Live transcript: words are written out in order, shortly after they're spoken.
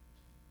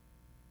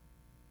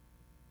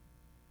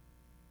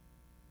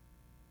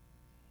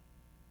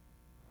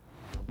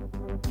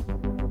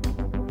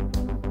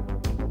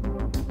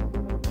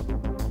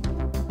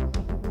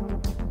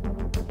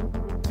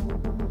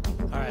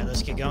All right,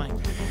 let's get going.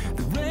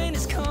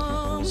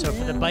 So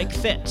for the bike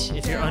fit,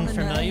 if you're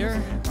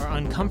unfamiliar or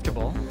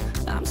uncomfortable,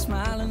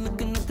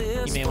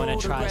 you may want to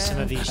try some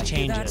of these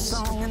changes.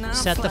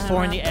 Set the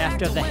fore and the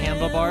aft of the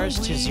handlebars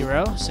to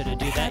 0. So to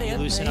do that, you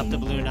loosen up the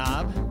blue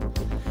knob.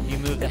 You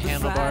move the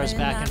handlebars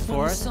back and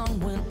forth,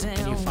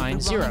 and you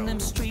find 0.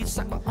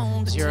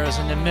 0 is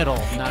in the middle,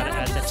 not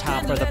at the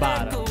top or the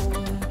bottom.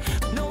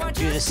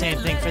 Do the same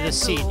thing for the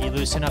seat. You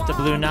loosen up the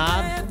blue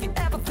knob,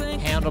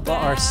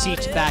 handlebar or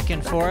seat back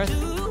and forth,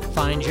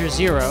 find your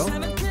 0,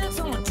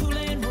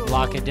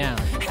 lock it down.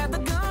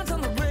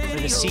 For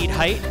the seat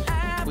height,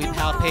 we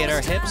palpate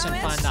our hips and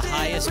find the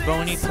highest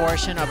bony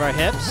portion of our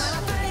hips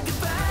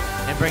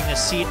and bring the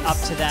seat up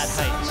to that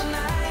height.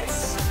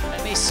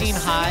 That may seem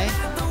high.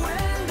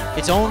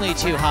 It's only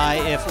too high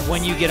if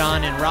when you get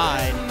on and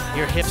ride,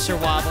 your hips are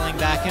wobbling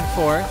back and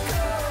forth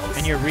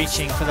and you're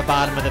reaching for the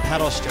bottom of the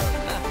pedal stroke.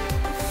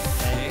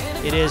 Okay?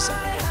 It is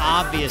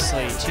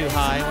obviously too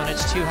high when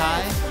it's too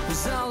high.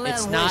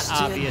 It's not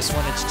obvious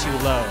when it's too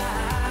low.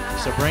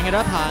 So bring it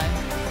up high,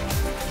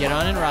 get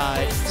on and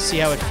ride, see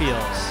how it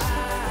feels.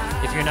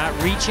 If you're not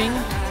reaching,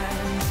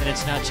 then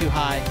it's not too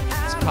high.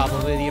 It's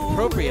probably the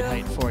appropriate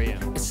height for you.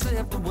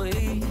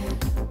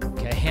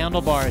 Okay,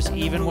 handlebars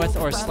even with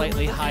or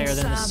slightly higher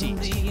than the seat.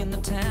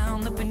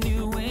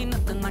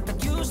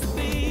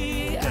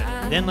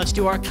 Good. Then let's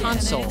do our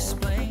console.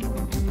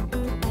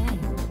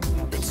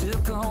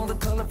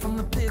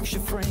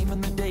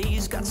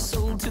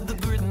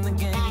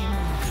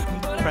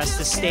 Press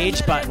the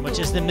stage button, which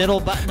is the middle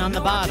button on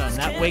the bottom.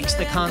 That wakes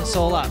the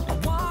console up.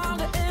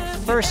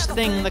 First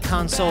thing the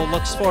console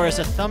looks for is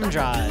a thumb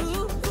drive.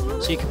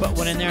 So you can put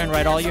one in there and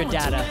write all your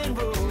data,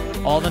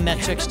 all the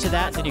metrics to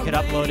that, then you could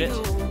upload it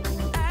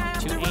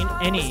to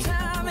any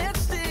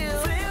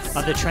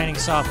of the training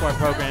software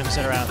programs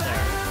that are out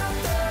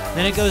there.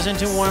 Then it goes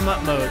into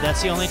warm-up mode.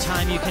 That's the only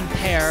time you can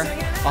pair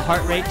a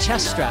heart rate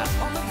chest strap.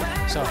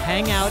 So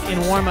hang out in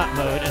warm-up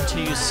mode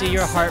until you see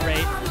your heart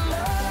rate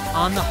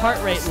on the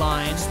heart rate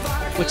line,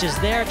 which is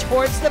there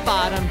towards the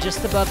bottom,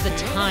 just above the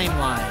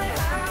timeline.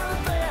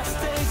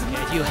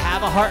 If you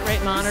have a heart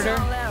rate monitor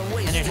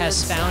and it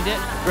has found it,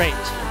 great.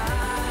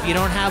 If you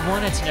don't have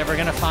one, it's never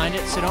going to find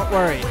it, so don't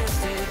worry.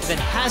 If it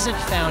hasn't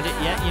found it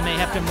yet, you may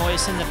have to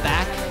moisten the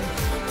back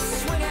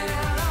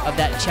of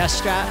that chest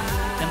strap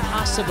and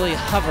possibly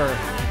hover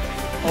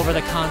over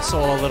the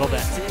console a little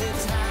bit.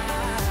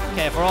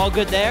 Okay, if we're all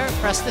good there,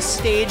 press the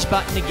stage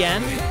button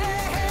again.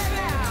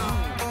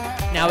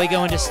 Now we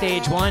go into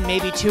stage 1,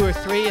 maybe 2 or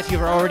 3 if you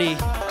were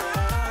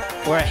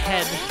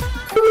ahead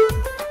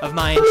of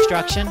my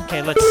instruction.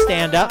 Okay, let's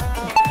stand up.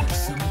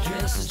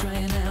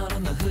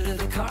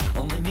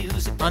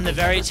 On the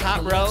very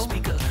top row,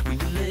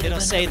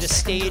 it'll say the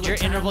stage or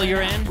interval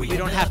you're in. We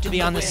don't have to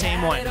be on the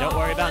same one. Don't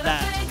worry about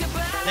that.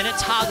 Then it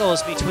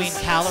toggles between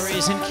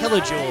calories and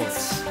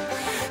kilojoules.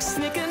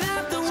 So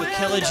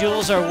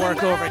kilojoules are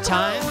work over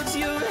time,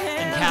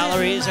 and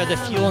calories are the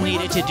fuel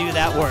needed to do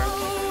that work.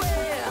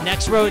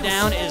 Next row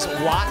down is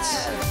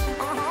watts.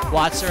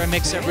 Watts are a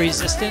mix of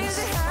resistance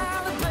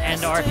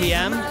and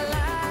RPM.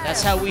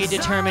 That's how we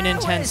determine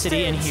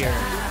intensity in here.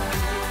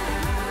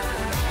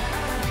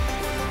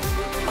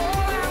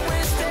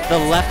 The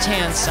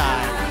left-hand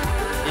side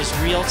is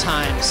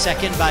real-time,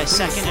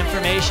 second-by-second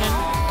information.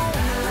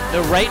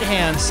 The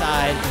right-hand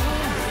side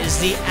is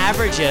the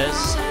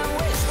averages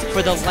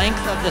for the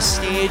length of the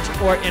stage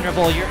or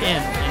interval you're in.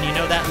 And you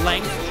know that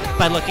length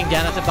by looking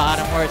down at the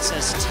bottom where it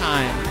says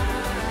time.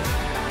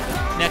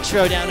 Next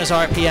row down is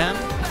RPM,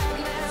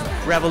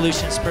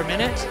 revolutions per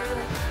minute.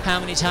 How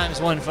many times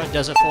one foot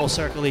does a full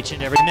circle each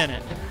and every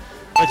minute.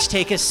 Let's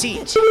take a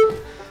seat.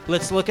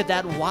 Let's look at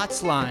that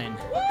watts line.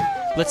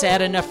 Let's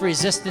add enough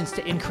resistance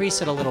to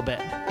increase it a little bit.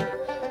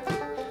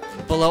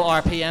 Below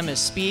RPM is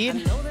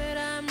speed,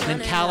 then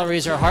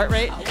calories or heart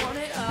rate,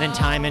 then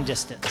time and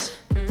distance.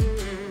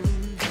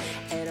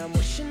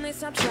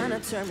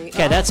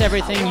 Okay, that's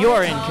everything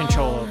you're in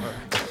control over.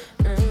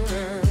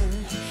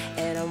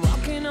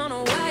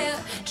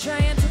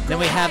 Then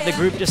we have the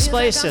group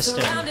display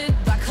system.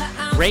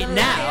 Right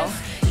now,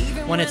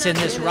 when it's in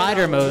this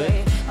rider mode,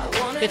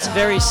 it's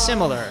very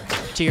similar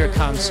to your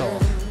console.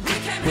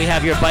 We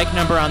have your bike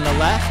number on the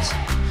left,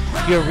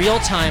 your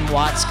real-time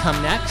watts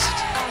come next,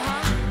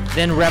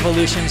 then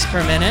revolutions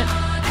per minute,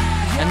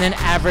 and then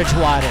average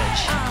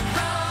wattage.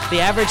 The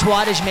average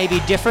wattage may be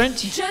different,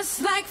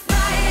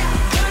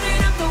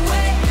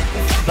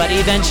 but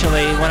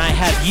eventually, when I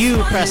have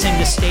you pressing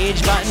the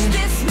stage button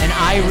and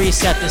I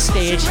reset the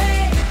stage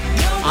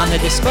on the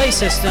display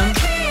system,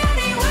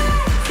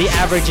 the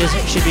averages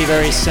should be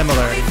very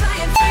similar.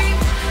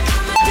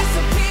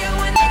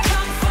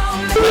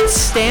 Let's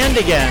stand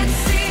again.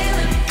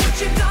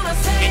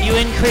 Can you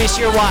increase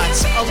your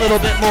watts a little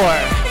bit more?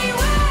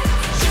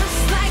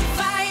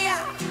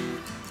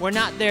 We're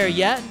not there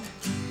yet,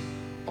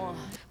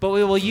 but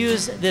we will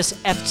use this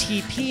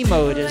FTP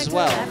mode as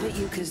well.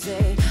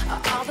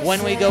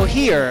 When we go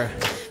here,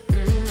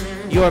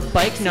 Your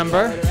bike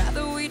number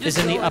is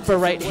in the upper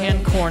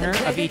right-hand corner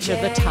of each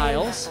of the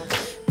tiles.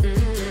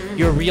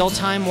 Your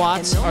real-time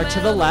watts are to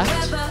the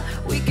left.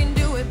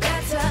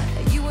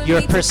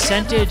 Your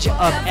percentage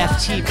of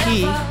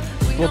FTP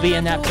will be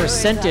in that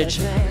percentage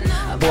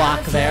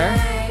block there.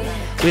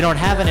 We don't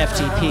have an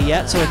FTP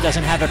yet, so it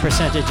doesn't have a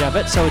percentage of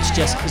it, so it's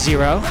just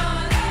 0.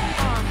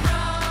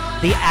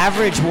 The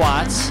average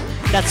watts,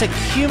 that's a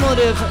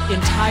cumulative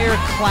entire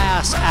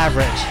class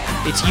average.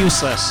 It's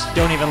useless.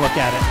 Don't even look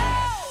at it.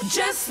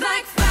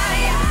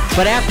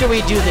 But after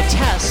we do the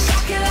test,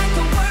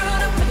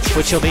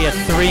 which will be a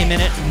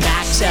 3-minute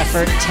max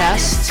effort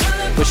test,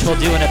 which we'll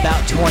do in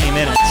about 20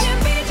 minutes,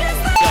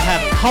 you'll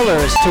have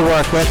colors to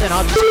work with, and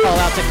I'll just call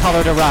out the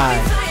color to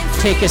ride.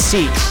 Take a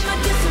seat.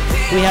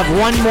 We have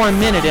 1 more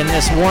minute in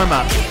this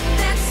warm-up.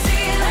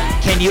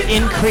 Can you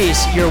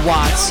increase your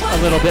watts a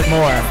little bit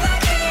more?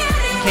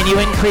 Can you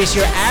increase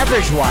your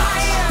average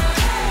watts?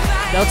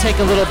 They'll take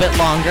a little bit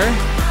longer,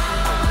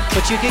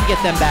 but you can get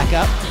them back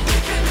up.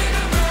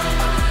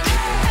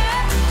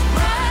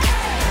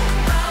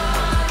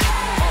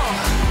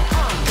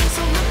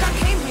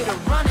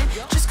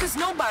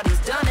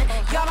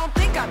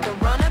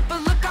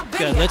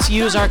 Good, let's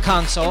use our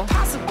console.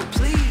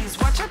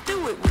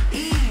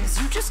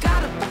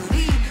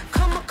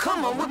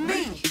 Come on with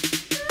me.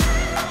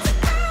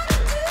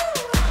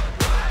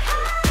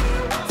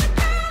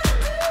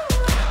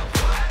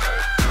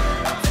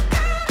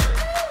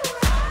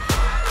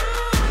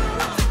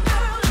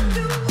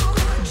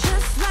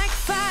 Just like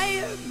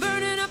fire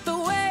burning up the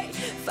way.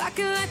 If I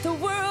could light the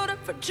world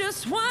up for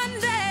just one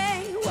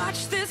day,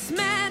 watch this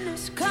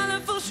madness,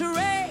 colorful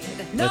charade.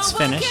 Let's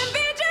finish.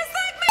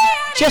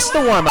 Just the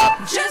warm-up.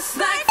 Just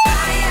like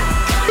fire.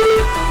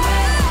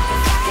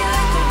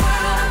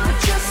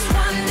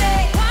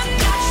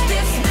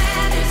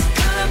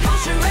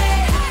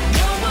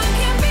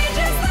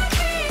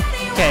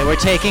 Okay, we're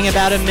taking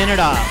about a minute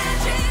off.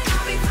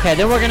 Okay,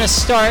 then we're going to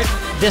start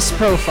this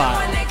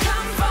profile.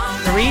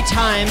 3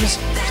 times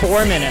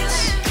 4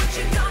 minutes.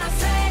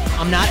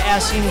 I'm not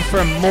asking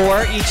for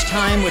more each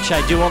time, which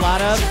I do a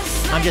lot of.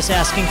 I'm just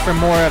asking for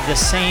more of the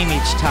same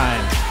each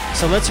time.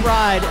 So let's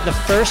ride the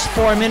first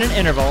 4-minute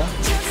interval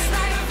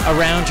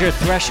around your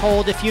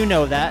threshold if you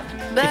know that.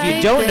 If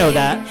you don't know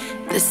that,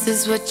 this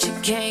is what you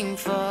came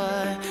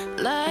for.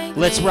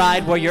 Let's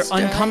ride where you're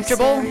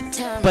uncomfortable,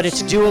 but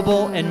it's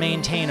doable and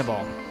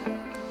maintainable.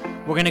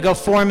 We're going to go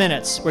 4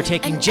 minutes. We're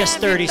taking just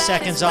 30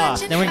 seconds off.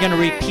 Then we're going to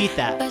repeat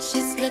that.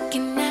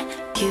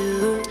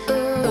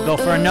 We'll go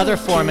for another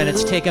 4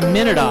 minutes, take a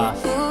minute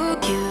off.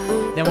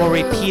 Then we'll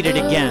repeat it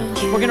again.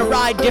 We're going to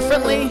ride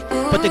differently,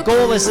 but the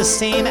goal is the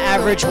same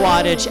average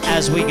wattage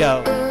as we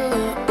go.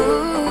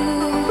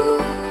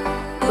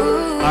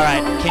 All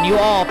right, can you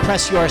all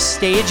press your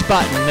stage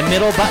button, the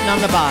middle button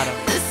on the bottom?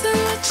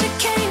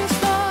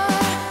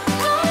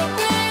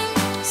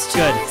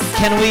 Good.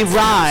 Can we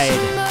ride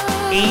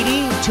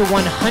 80 to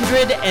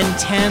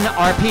 110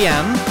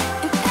 RPM?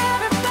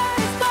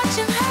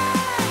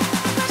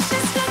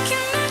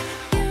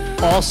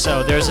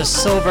 Also, there's a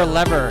silver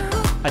lever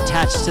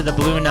attached to the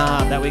blue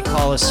knob that we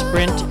call a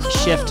sprint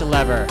shift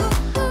lever.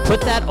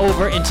 Put that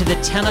over into the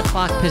 10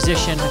 o'clock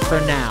position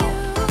for now.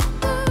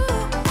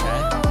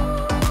 Okay.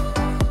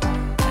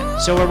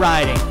 So we're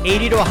riding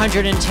 80 to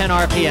 110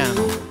 RPM.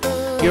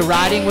 You're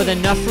riding with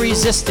enough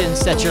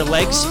resistance that your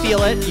legs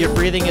feel it. Your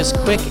breathing is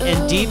quick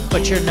and deep,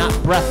 but you're not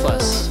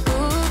breathless.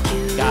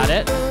 Got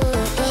it?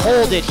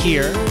 Hold it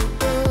here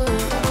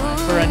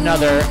for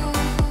another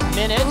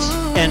minute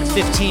and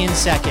 15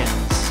 seconds.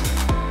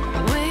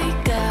 We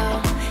go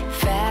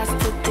fast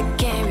at the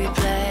game we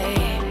play.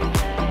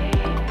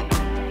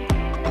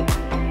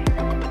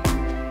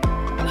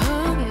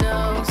 Who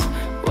knows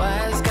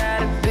why it's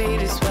gotta be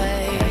this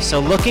way?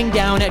 So looking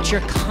down at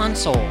your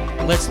console,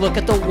 let's look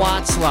at the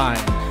watts line.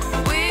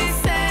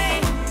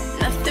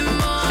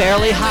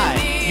 Fairly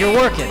high. You're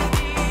working,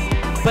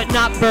 but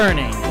not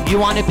burning. You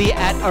want to be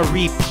at a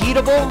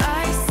repeatable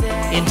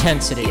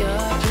intensity,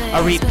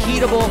 a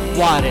repeatable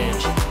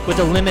wattage with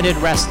a limited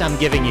rest I'm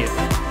giving you.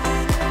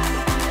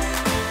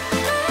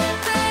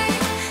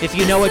 If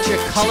you know what your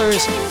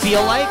colors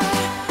feel like,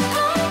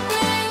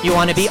 you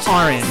want to be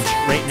orange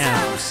right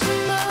now.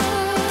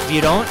 If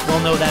you don't, we'll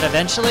know that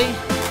eventually,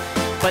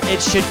 but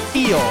it should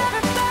feel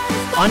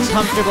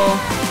uncomfortable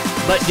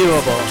but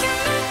doable.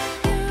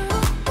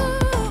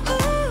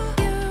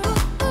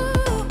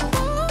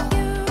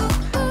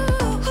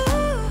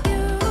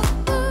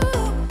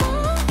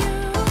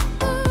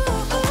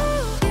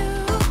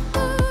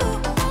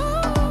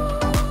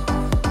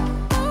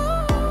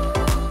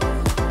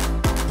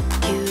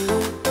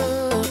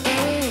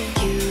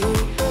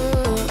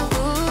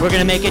 We're going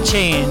to make a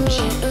change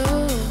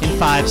in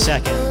 5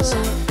 seconds.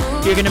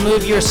 You're going to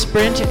move your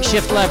sprint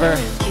shift lever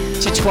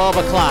to 12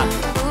 o'clock.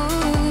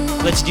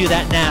 Let's do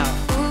that now.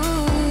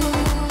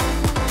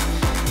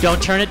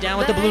 Don't turn it down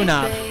with the blue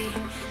knob.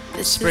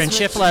 Sprint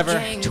shift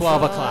lever,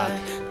 12 o'clock.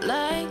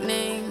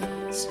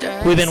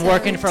 We've been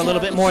working for a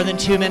little bit more than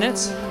 2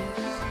 minutes.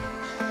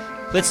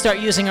 Let's start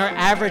using our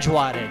average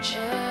wattage.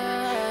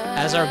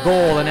 as our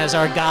goal and as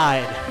our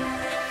guide.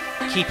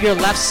 Keep your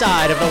left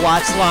side of the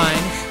watts line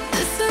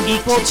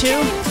equal to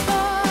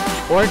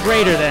or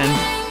greater than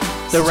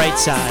the right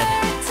side.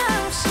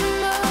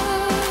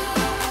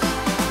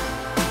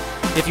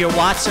 If your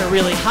watts are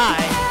really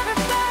high,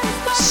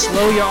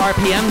 slow your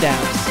RPM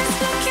down.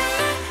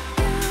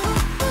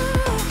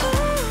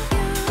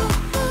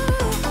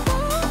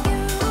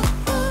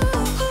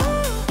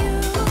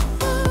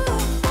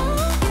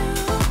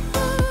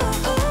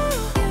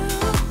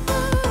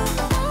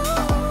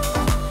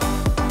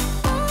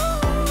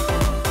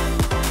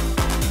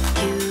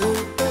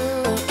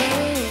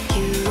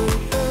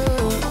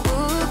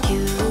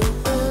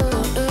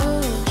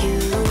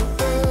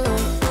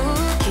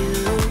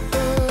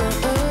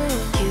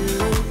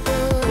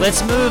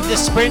 'Let's move the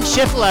sprint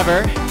shift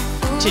lever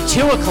to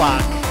 2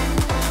 o'clock.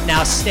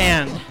 Now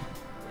stand.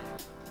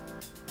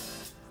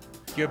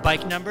 Your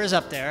bike number is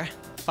up there.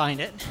 Find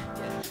it.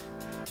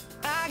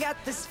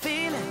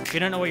 If you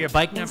don't know where your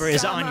bike number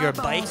is on your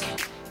bike,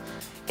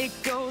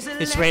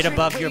 it's right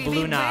above your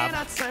blue knob.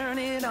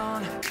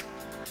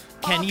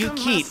 Can you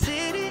keep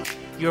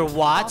your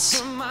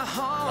watts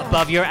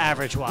above your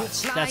average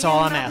watts? That's all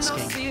I'm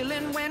asking.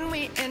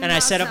 And I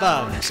said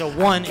above, so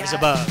 1 is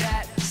above.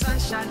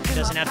 It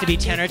doesn't have to be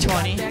 10 or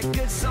 20,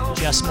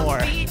 just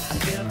more.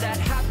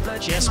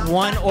 Just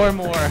 1 or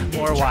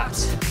more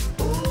watts.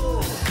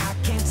 I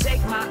can't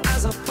take my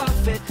eyes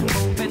off it,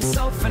 moving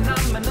so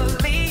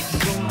phenomenally.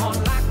 You're more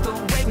like the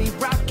way we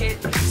rock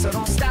it, so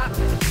don't stop.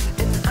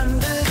 And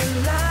under the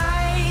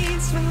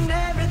lights, when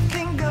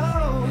everything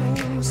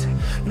goes,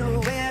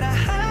 nowhere to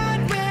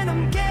hide when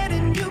I'm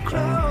getting you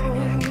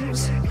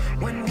close.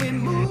 When we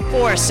move,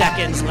 4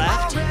 seconds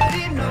left.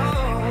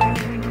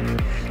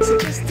 So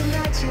just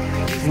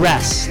imagine.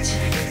 Rest.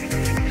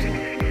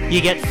 You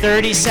get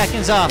 30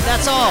 seconds off,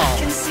 that's all.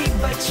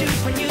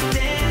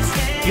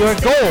 Your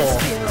goal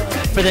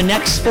for the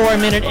next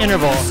 4-minute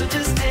interval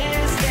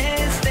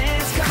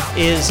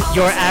is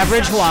your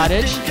average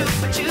wattage.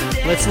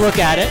 Let's look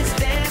at it.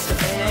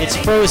 It's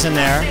frozen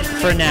there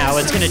for now.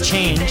 It's going to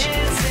change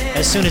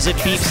as soon as it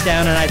beeps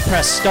down and I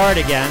press start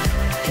again.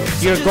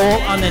 Your goal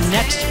on the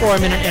next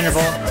 4-minute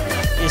interval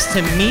is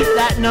to meet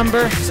that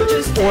number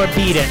or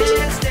beat it.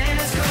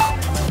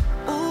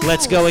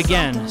 Let's go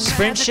again.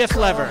 Sprint shift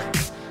lever,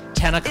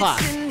 10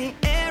 o'clock.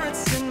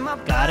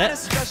 Got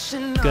it?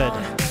 Good.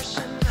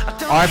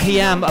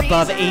 RPM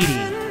above 80.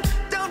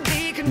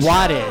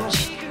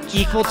 Wattage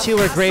equal to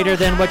or greater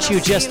than what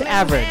you just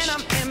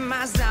averaged.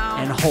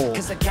 And hold.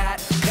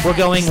 We're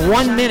going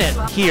 1 minute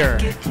here.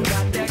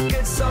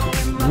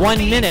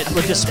 1 minute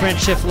with the sprint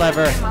shift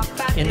lever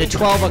in the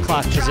 12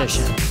 o'clock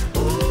position.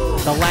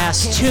 The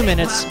last 2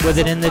 minutes with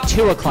it in the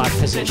 2 o'clock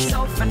position.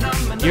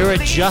 You're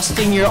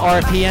adjusting your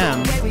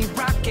RPM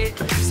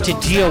to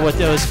deal with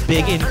those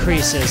big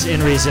increases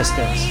in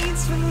resistance.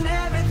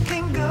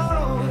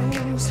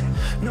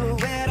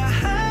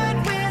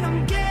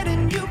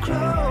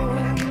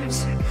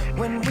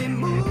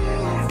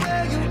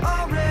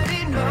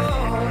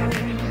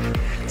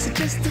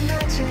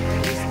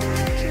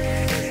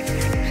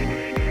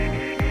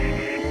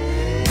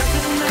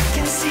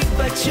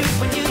 But you,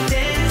 when you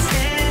dance,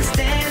 dance,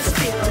 dance,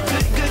 feel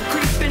good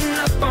creeping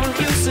up on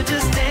you. So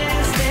just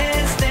dance,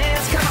 dance,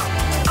 dance, come on.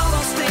 All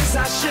those things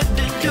I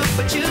shouldn't do,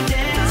 but you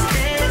dance,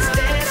 dance,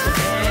 dance.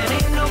 And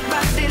ain't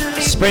nobody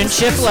leaving. Sprint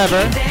shift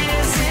lever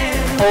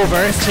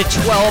over to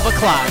 12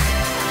 o'clock.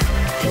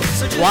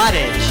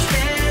 Wattage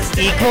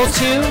equal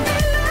to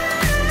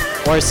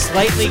or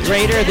slightly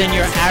greater than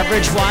your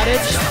average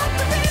wattage.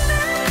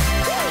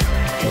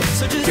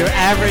 Your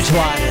average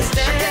wattage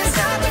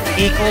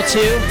equal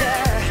to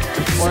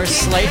or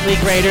slightly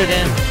greater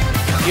than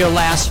your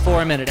last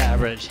 4-minute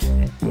average.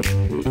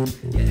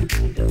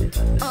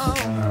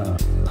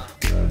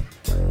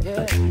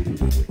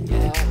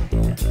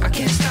 I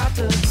can't stop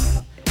the.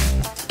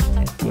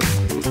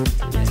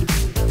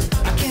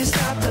 I can't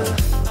stop the.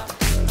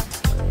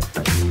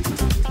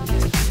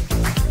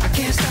 I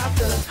can't stop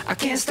the. I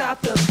can't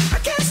stop the. I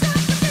can't stop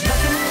the.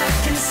 Nothing I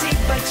can see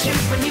but you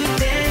when you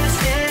dance,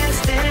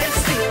 dance, dance.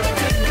 Feel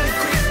good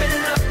creeping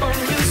up on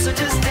you, so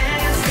just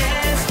dance,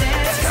 dance,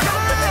 dance.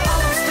 All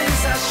those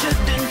things I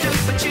shouldn't do,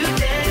 but you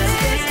dance,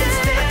 dance,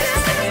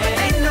 dance.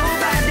 Ain't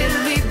nobody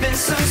leaving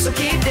soon, so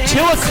keep dancing.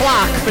 2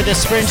 o'clock for the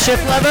sprint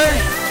shift lever.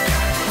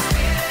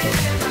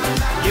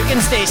 You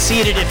can stay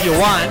seated if you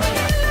want.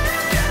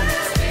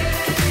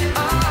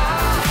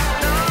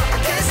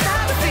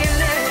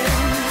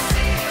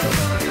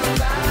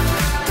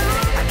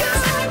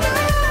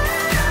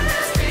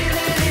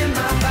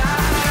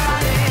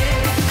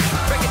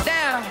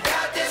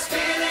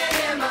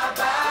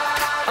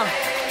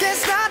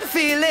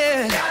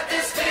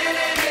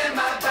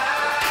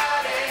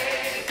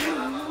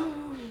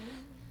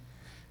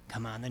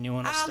 Come on, the new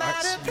one will start.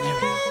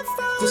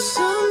 The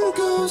sun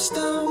goes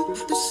down,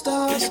 the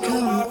stars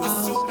come out.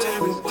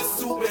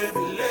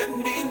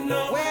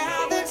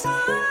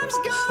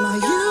 My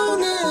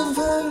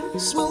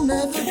universe will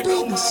never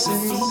be the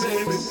same.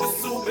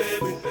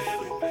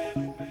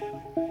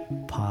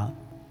 Pop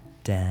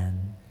dance.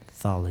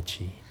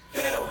 Anthology.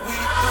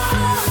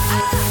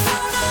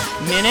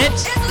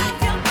 Minute,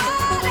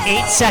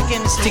 8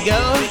 seconds to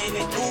go.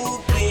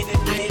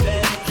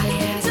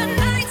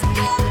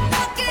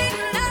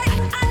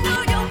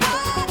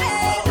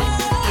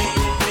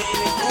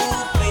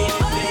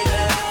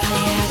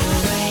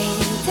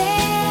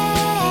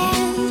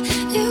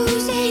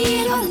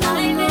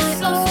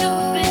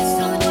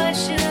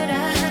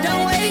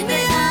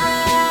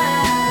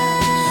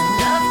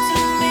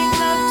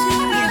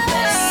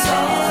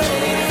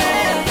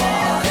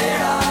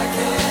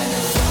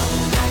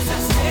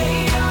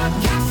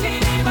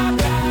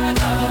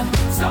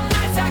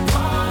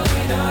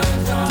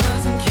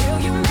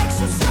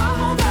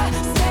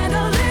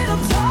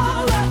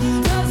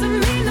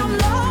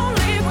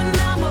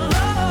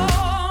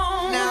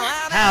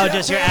 How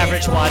does your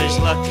average wattage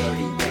look?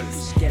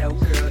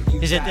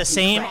 Is it the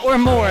same or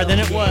more than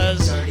it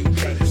was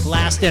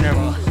last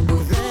interval?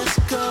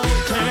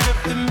 Turn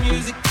up the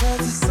music 'cause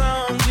the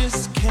song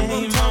just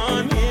came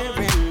on. Here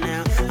and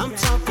now, I'm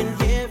talking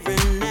here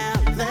and now.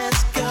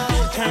 Let's go.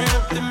 Turn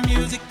up the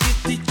music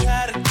if they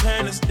try to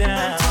turn us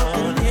down. I'm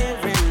talking here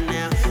and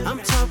now. I'm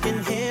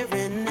talking here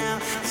and now.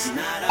 It's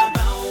not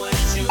about what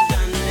you've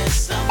done,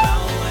 it's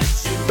about what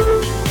you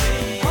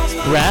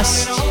do.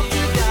 Rest.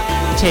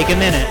 Take a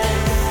minute.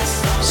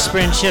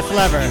 Sprint shift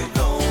lever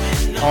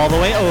all the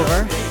way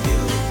over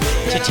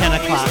to 10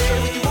 o'clock.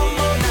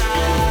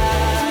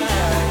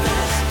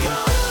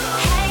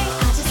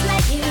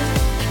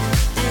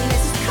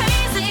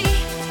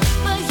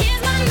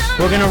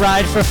 We're going to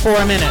ride for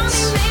 4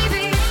 minutes.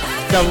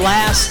 The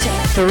last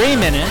 3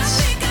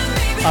 minutes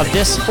of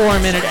this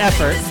 4-minute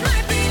effort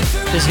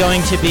is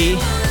going to be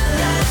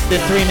the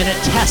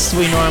 3-minute test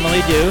we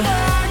normally do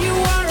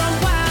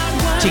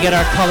to get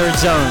our colored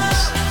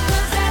zones.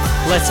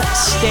 Let's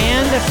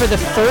stand for the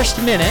first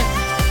minute,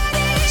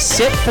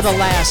 sit for the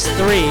last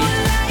 3,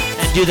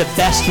 and do the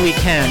best we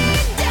can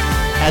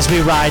as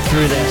we ride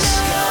through this.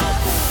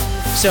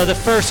 So the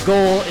first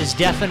goal is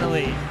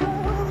definitely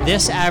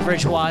this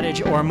average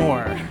wattage or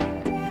more.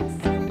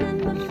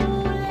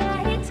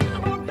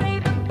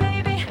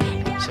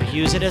 So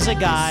use it as a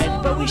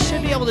guide, but we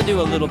should be able to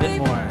do a little bit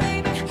more.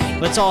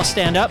 Let's all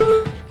stand up.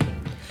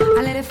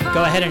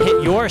 Go ahead and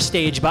hit your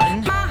stage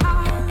button.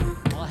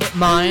 I'll hit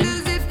mine.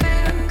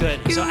 Good.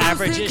 So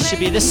averages should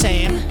be the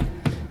same.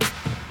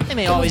 They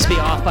may always be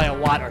off by a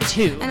watt or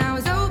 2,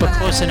 but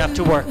close enough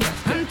to work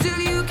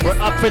with. We're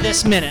up for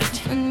this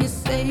minute.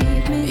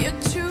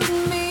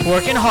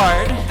 Working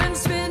hard,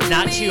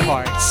 not too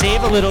hard.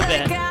 Save a little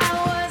bit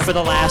for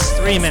the last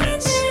 3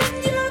 minutes,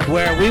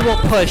 where we will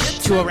push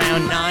to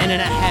around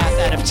 9.5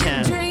 out of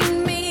 10.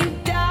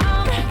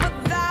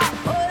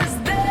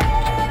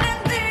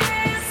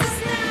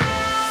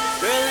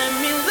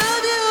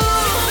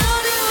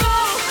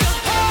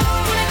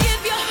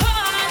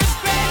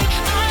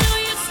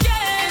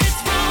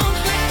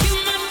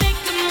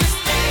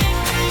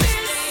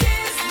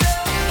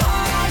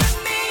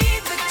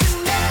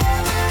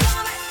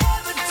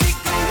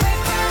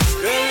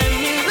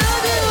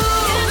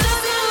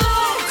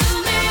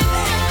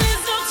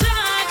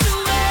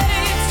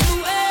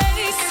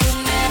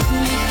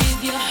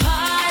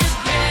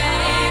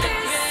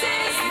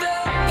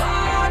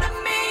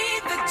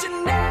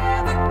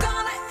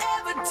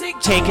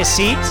 Take a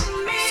seat.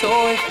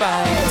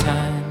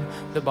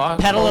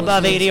 Pedal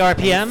above 80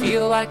 RPM.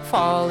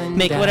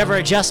 Make whatever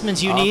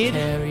adjustments you need.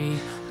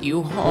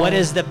 What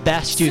is the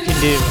best you can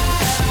do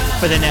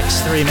for the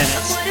next 3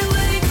 minutes?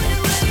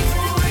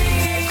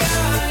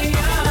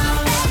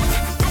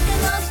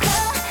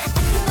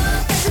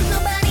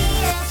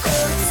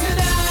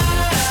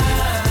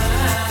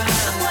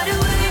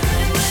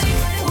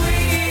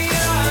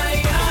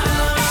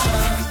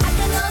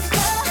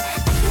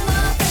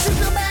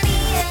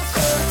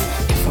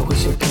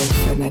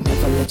 I'd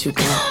never let you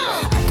go.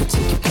 I could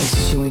take you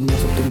places you ain't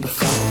never been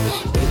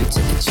before. Baby,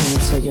 take a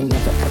chance so you'll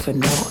never ever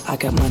know. I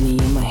got money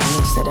in my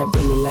hands that I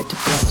really like to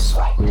blow.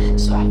 Swipe,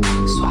 swipe,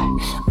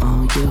 swipe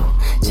on you.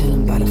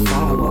 Chillin' by the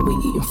fire while we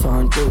eating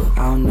fondue. I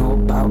don't know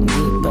about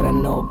me, but I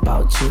know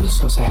about you.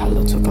 So say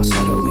hello to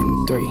falsetto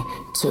in 3,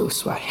 2,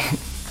 swipe.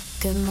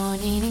 Good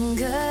morning and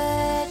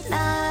good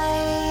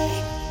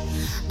night.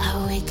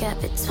 I wake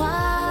up at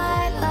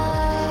twilight.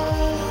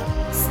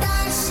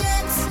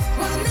 Starships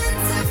were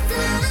meant to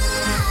fly.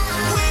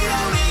 We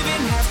don't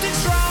even have to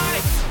try.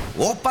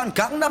 Open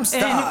Gangnam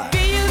Style. And it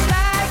feels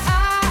like I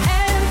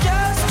am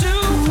just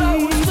too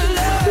close to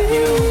love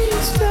you.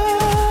 As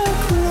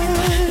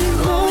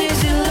long as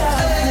you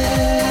love me.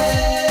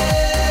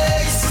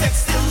 Hey,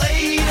 sexy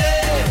lady.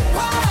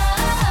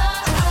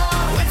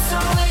 Whoa, it's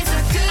always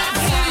a good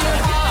time. I hear your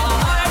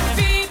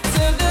heartbeat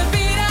to the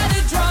beat of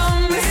the drum.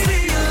 Baby,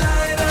 you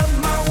light up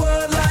my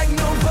world like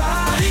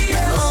nobody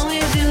else. As long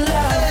as you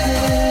love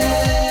me.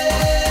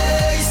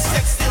 Hey,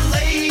 sexy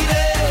lady.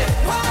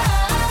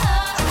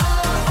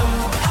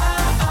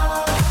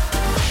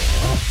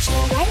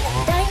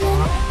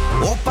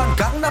 Open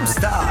Gangnam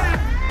Style.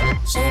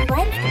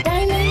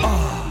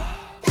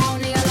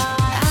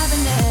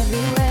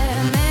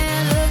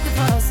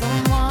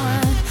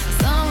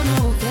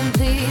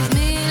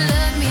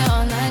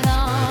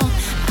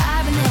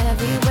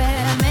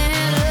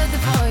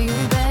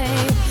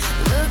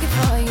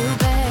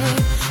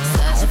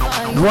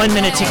 1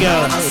 minute to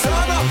go.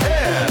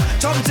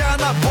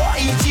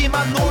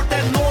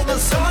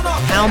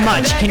 How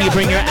much can you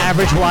bring your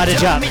average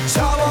wattage up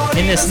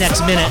in this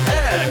next minute?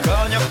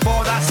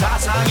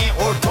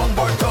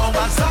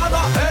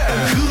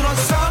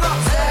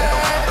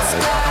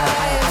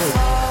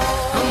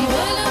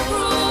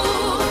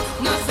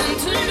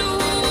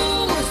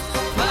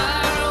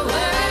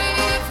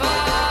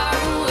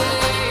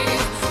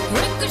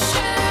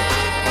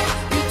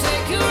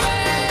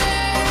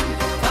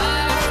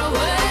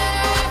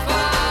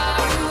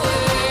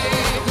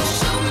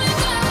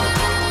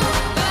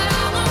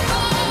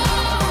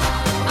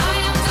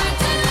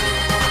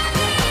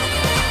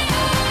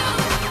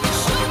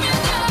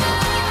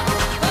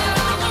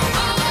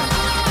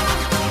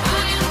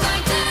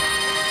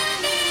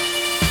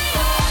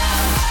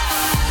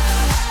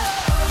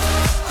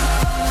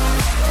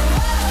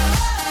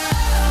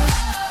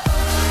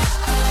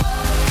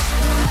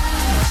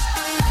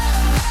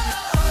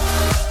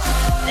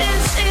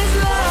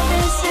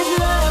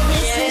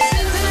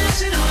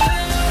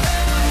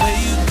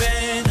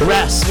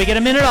 Rest. We get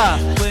a minute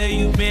off. Where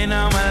you been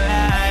all my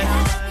life?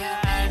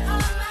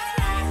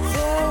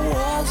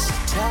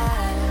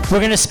 We're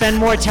going to spend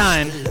more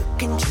time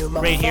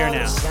right here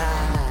now.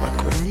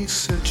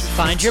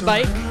 Find your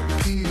bike.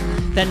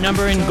 That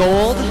number in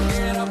gold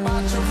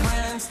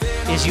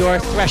is your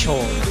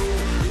threshold.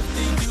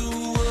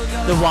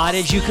 The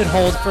wattage you could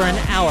hold for an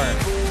hour.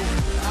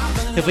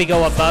 If we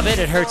go above it,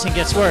 it hurts and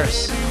gets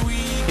worse.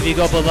 If you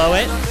go below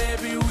it,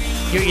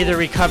 you're either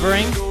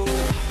recovering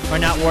or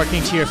not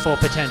working to your full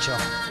potential.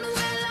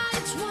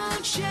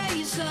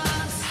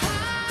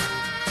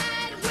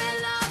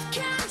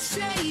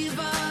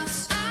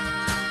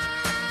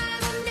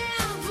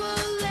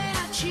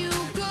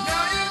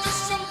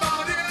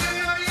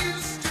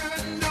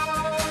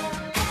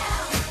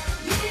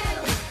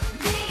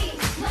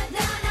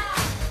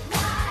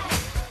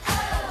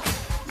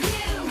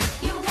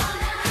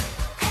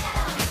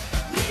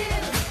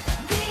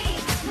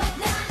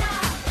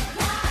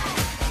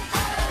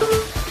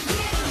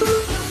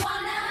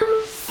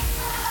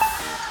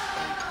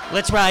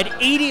 Let's ride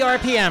 80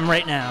 RPM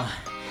right now.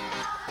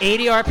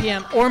 80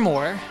 RPM or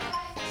more.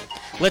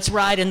 Let's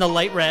ride in the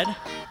light red.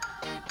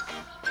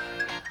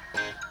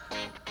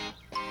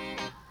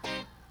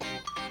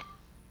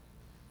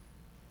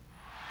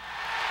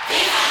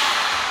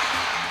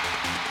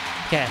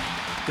 Okay,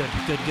 good.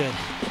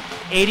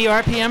 80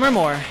 RPM or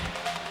more.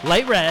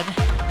 Light red.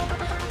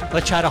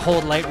 Let's try to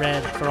hold light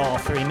red for all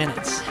 3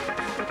 minutes.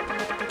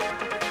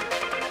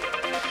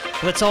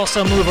 Let's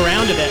also move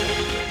around a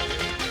bit.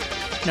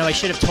 No, I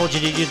should have told you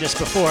to do this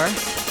before,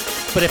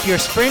 but if your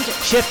sprint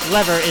shift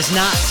lever is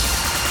not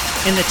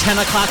in the 10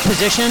 o'clock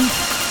position,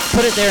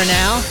 put it there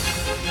now,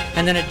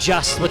 and then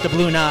adjust with the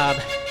blue knob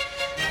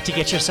to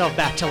get yourself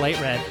back to light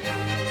red.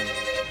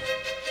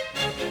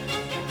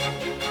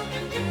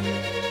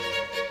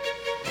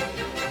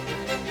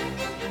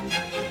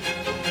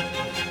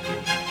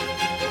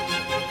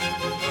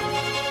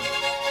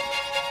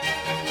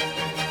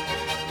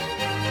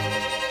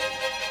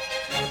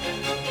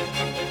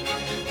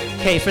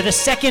 Okay, for the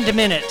second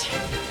minute,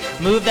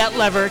 move that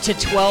lever to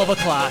 12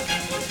 o'clock.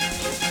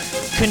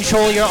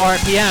 Control your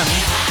RPM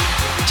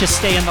to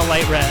stay in the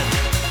light red.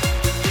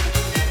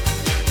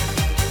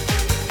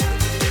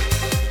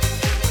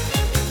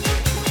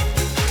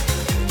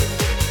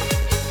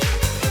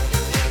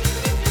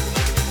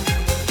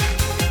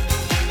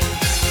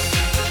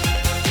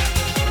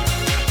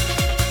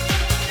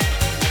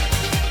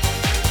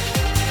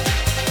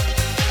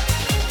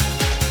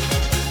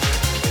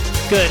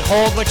 Good,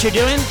 hold what you're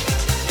doing.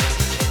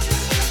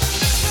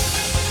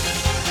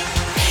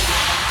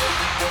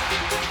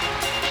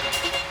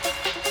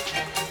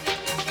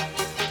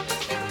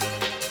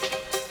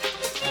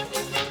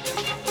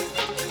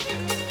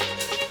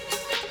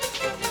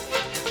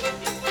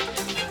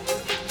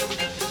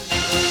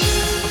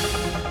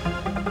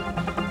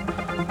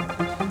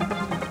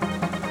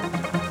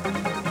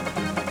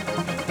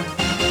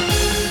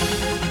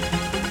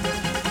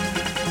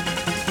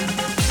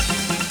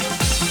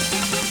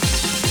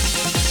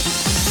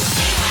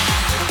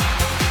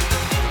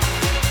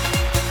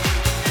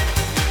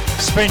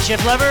 Sprint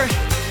shift lever,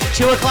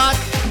 2 o'clock,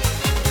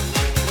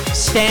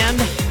 stand,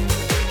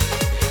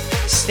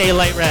 stay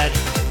light red.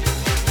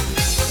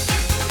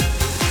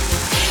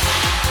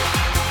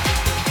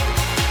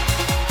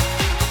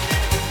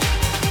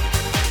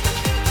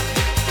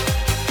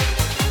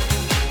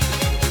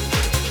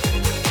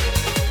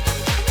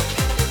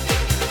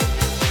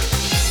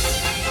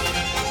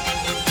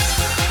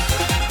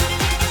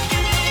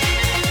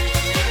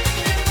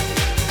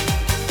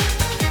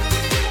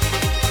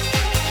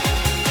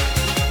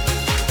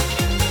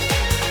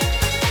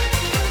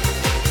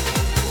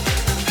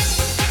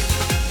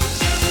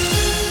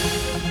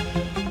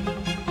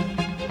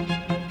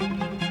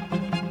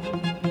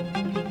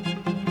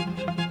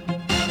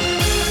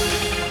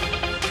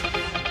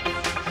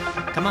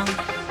 Come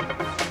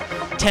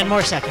on. 10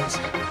 more seconds.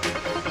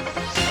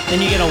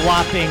 Then you get a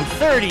whopping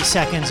 30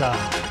 seconds off.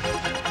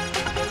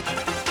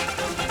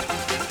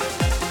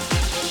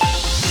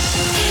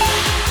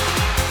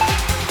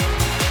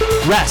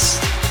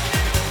 rest.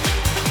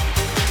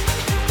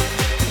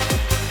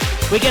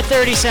 We get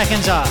 30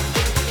 seconds off.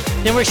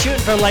 Then we're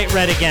shooting for light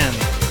red again.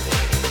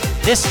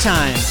 This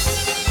time,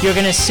 you're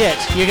gonna sit.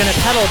 You're gonna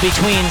pedal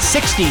between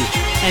 60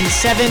 and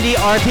 70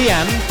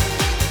 RPM,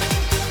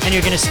 and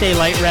you're gonna stay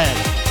light red.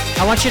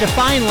 I want you to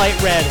find light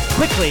red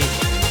quickly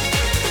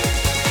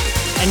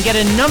and get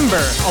a number,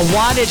 a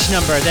wattage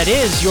number that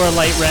is your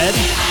light red,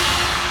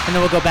 and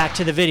then we'll go back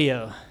to the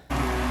video.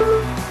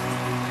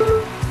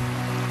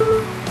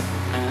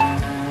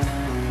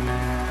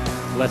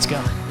 Let's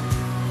go.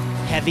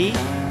 Heavy,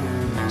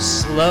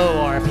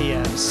 slow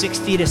RPM,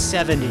 60 to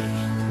 70.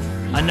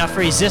 Enough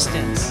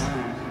resistance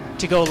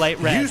to go light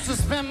red.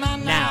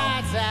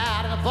 Now,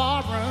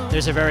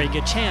 there's a very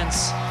good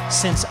chance,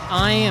 since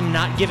I am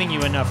not giving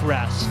you enough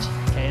rest,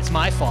 okay, it's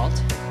my fault,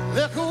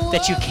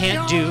 that you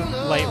can't do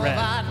light red.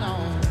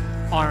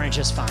 Orange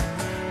is fine.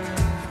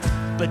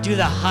 But do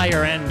the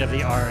higher end of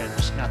the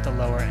orange, not the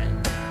lower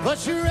end.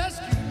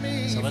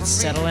 So let's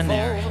settle in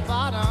there.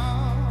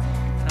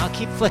 And I'll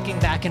keep flicking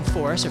back and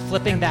forth, or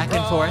flipping back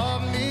and forth,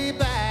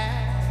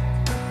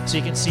 so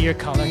you can see your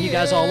color. You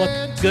guys all look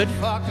good?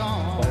 Well,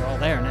 we're all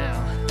there now.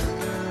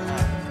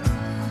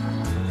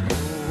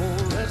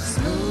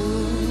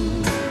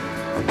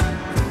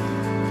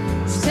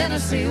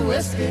 Tennessee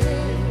whiskey.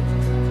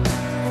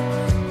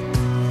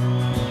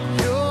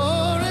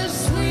 You're a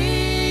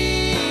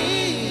sweet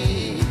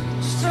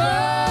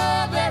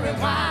strawberry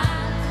wine.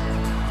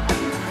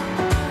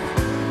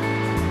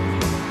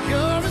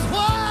 You're as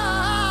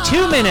warm.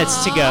 2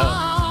 minutes to go.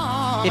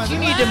 If you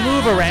need to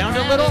move around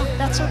a little,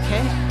 that's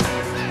okay.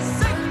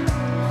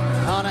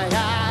 Honey,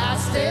 I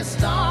stay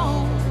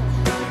strong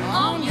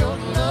on your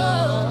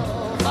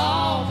love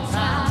all the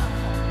time.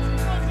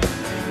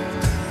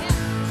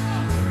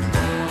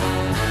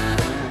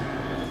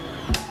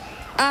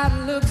 I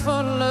look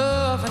for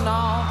love in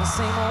all the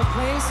same old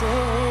places.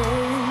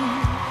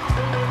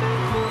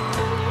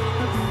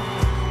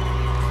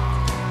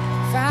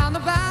 Found the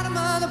bottom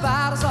of the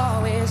bottle's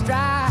always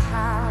dry.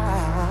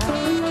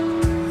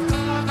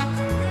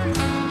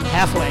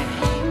 Halfway.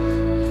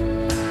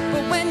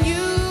 But when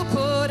you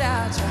put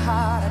out your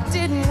heart, I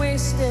didn't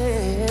waste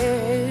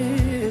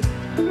it.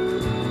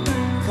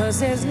 'Cause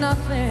there's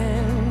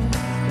nothing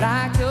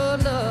like your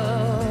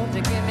love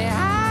to get me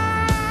high.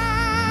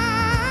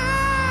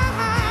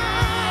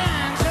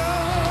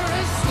 You're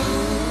as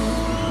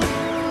smooth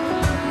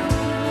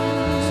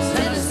as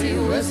Tennessee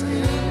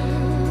whiskey.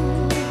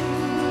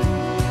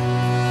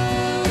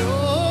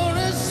 You're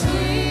as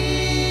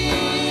sweet.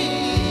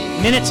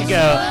 Minute to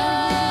go.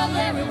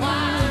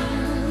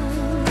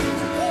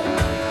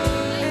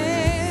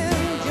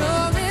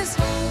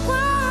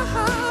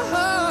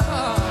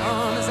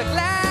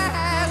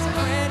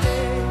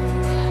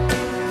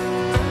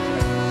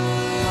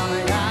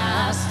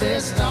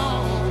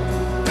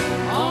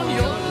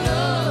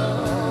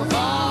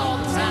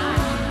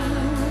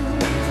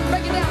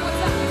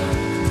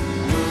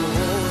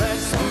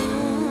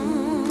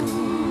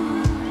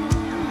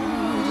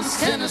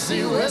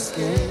 Tennessee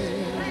whiskey.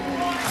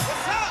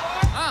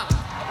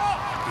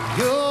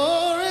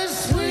 You're as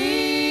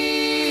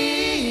sweet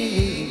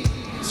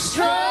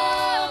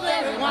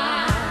strawberry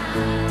wine.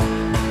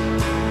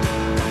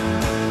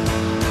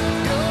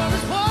 You're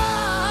as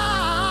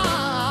warm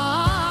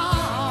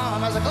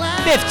as a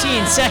glass.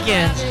 15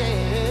 seconds.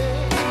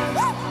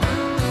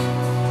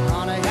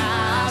 Honey, I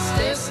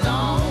stay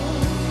stoned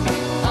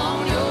on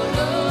your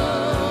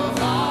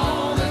love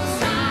all the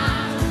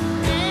time.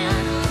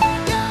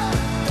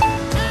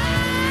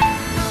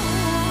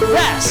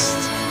 Rest.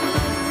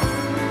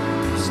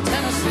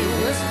 Tennessee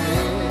whiskey.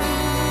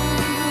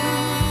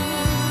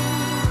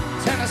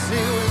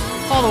 Tennessee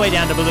whiskey. All the way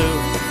down to blue.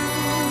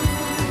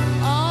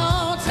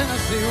 Oh,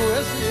 Tennessee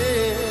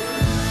whiskey.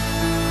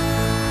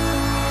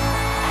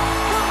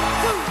 1,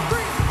 2,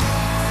 3.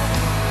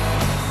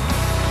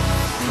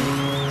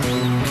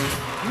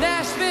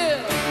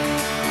 Nashville.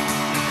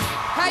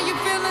 How you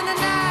feeling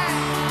tonight?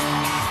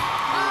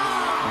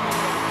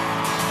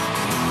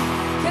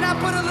 Can I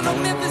put a little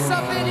Memphis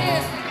up in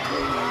here?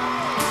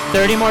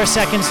 30 more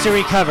seconds to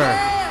recover.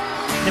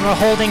 Then we're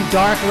holding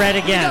dark red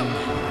again.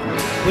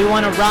 We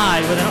want to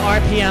ride with an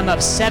RPM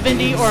of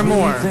 70 or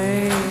more.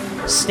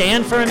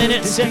 Stand for a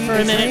minute, sit for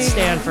a minute,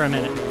 stand for a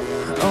minute.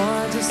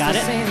 Got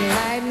it?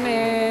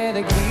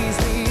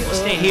 We'll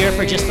stay here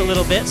for just a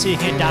little bit so you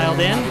can get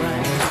dialed in,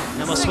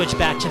 and we'll switch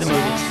back to the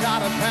movies.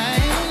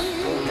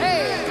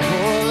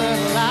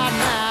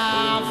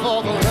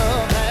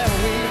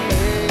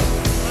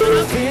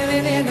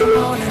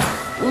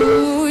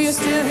 Ooh, you're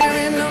still here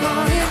in the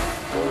morning.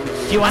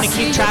 If you want to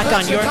keep track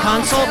on your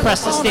console,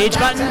 press the stage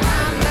button.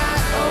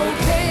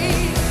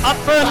 Up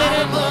for a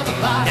minute,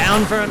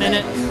 down for a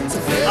minute,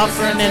 up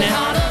for a minute,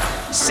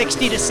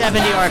 60 to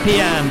 70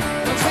 RPM.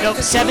 Nope,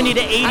 70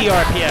 to 80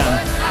 RPM.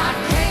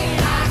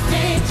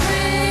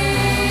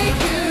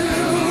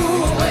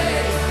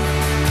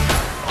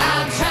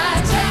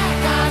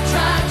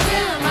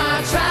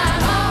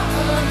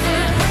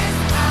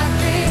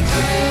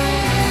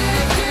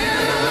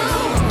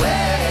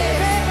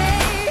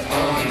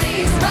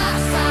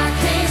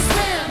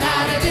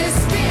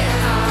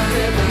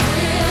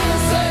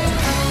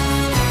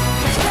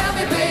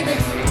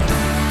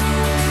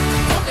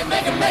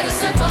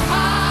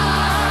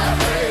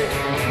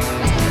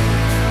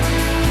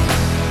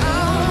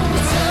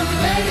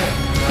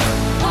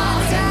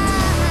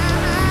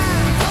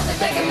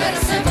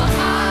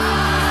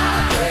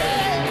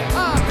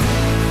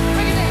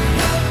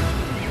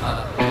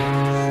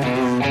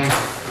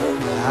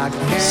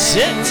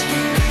 Sit.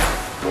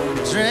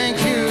 Drink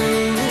you.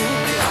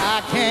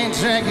 I can't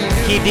drink you.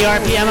 Keep the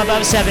RPM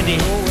above 70.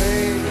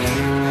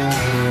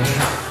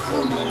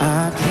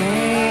 I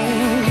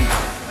can't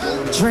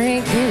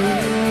drink you.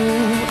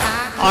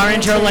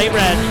 Orange or light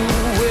red.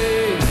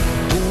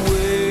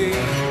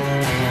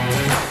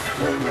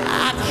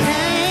 I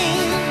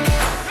can't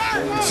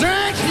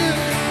drink you.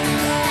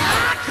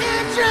 I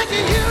can't drink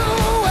you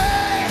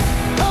away,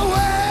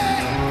 away.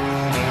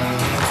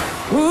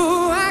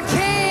 Ooh, I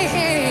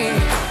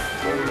can't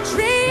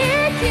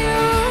drink you.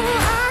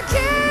 I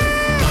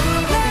can't.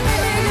 Let me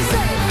hear you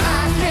say,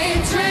 I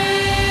can't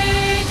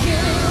drink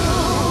you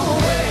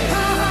away.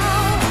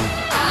 Oh,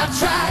 I've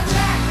tried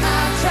Jack,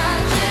 I've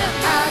tried Jim,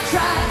 I've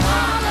tried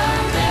all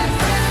of them.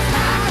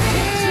 I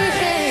can't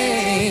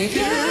drink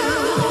you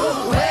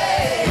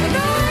away.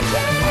 No, I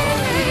can't.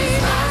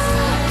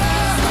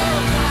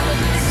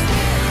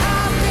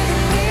 I've been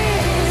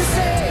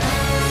missing.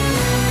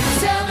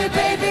 Tell me,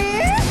 baby,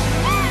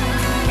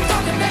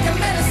 fucking make a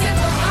medicine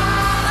for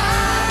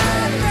heartbreak.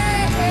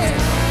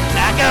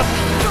 Back up.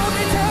 Tell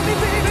me,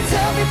 baby,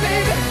 tell me,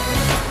 baby.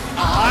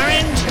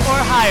 Orange or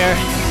higher.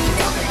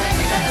 Fucking make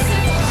a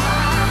medicine for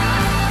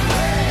heartbreak.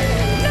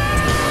 No,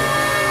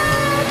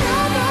 no,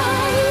 no.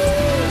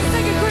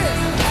 Sing it, Chris.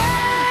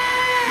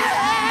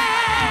 Fucking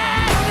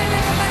make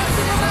a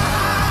medicine for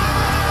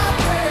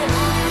heartbreak.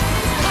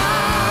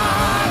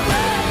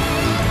 Heartbreak.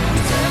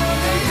 Tell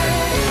me, baby.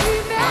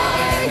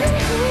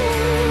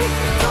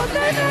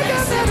 Fucking make a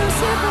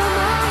medicine for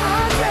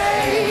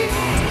heartbreak.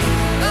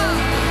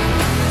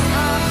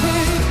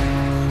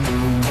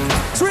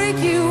 Drink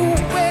you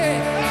away.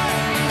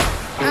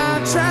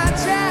 I've tried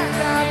Jack,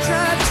 I've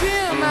tried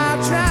Jim,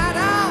 I've tried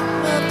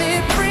all of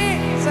their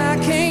friends. I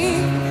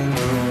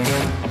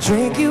can't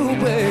drink you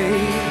away.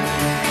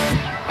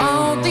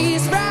 On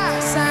these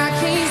rocks, I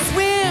can't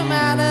swim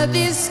out of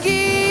this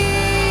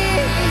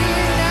skin.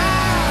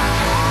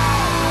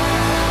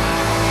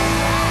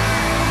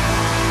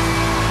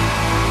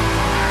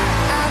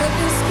 Out of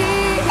this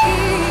skin.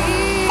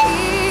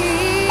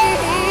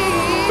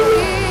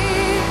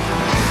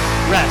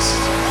 Rest.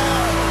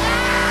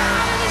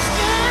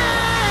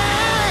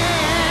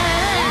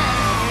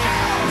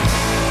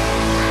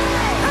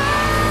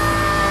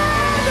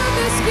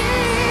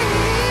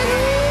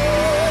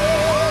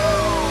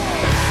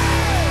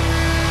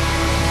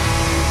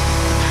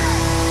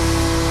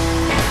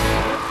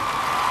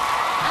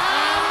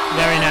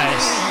 Very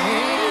nice.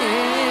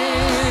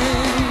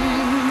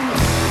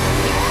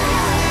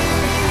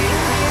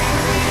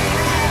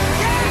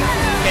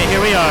 Okay,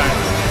 here we are.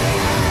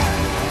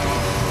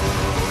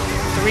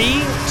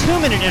 3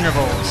 2-minute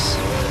intervals.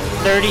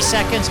 30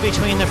 seconds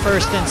between the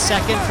first and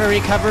second for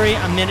recovery,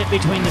 a minute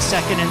between the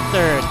second and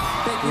third.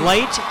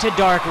 Light to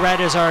dark red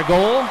is our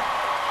goal.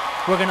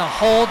 We're gonna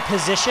hold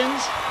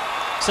positions.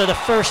 So the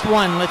first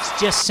one, let's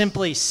just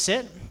simply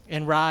sit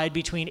and ride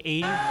between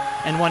 80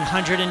 and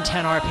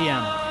 110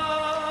 RPM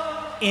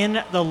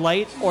in the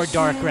light or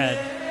dark red.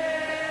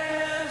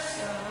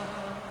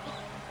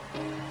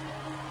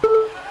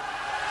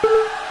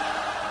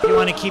 If you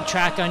want to keep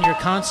track on your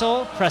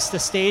console, press the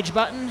stage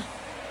button.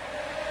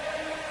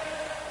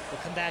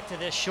 We'll come back to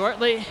this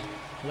shortly.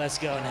 Let's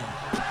go now.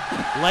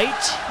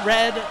 Light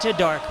red to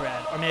dark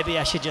red, or maybe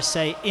I should just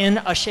say in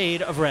a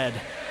shade of red.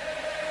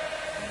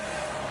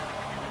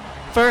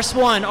 First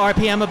one,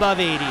 RPM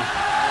above 80.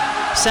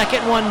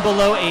 Second one,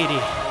 below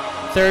 80.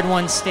 Third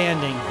one,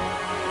 standing.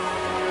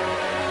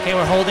 Okay,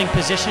 we're holding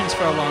positions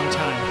for a long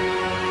time.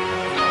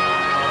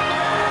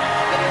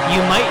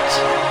 You might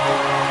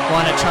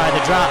want to try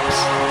the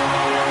drops.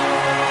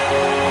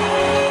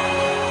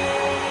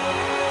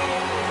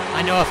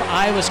 I know if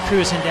I was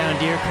cruising down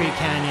Deer Creek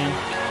Canyon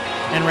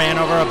and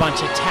ran over a bunch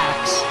of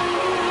tacks,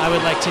 I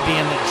would like to be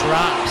in the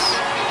drops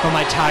when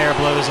my tire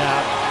blows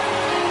out,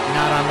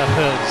 not on the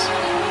hoods.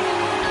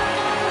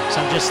 So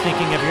I'm just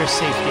thinking of your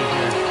safety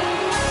here.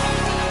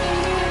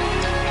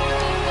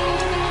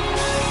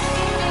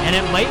 And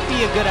it might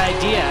be a good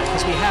idea,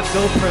 because we have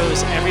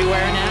GoPros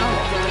everywhere now.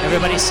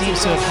 Everybody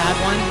seems to have had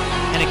one,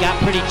 and it got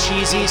pretty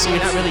cheesy, so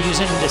you're not really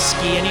using them to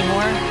ski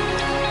anymore.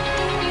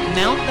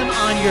 Mount them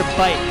on your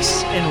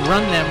bikes and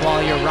run them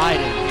while you're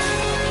riding,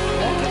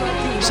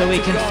 so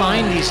we can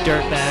find these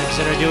dirt bags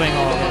that are doing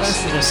all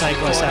this, the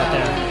cyclists out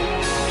there.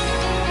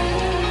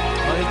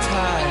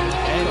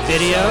 Okay,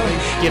 video,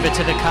 give it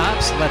to the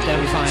cops, let them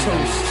find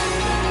them.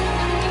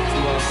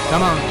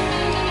 Come on.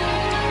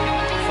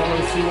 Follow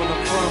through on the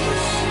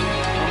promise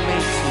I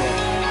made to you.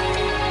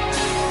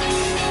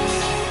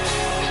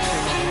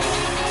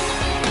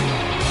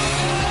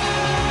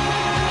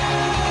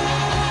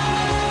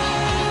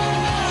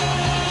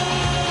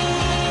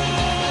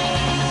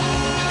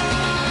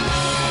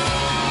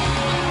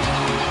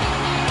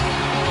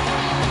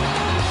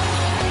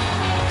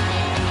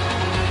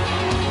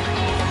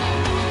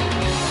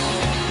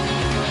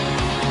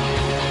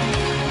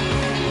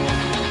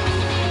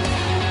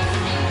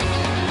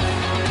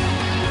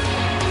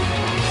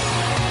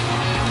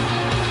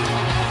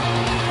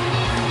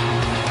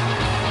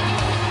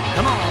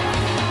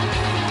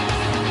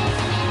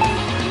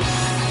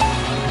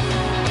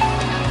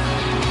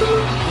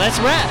 let's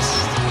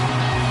rest.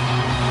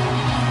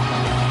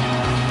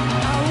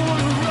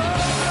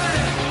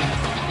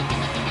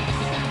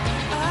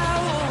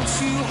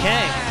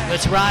 Okay,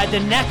 let's ride the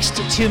next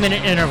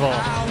 2-minute interval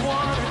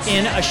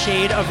in a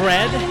shade of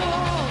red,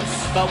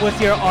 but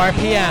with your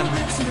RPM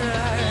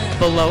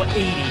below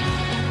 80.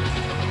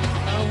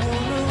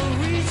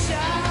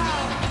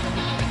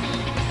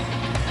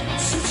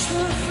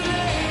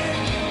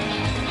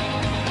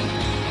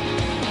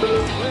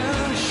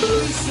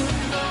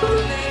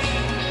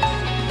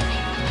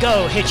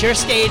 Go, hit your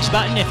stage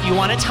button if you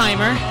want a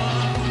timer.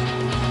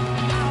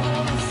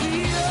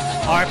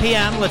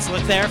 RPM, let's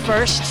look there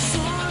first.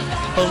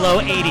 Below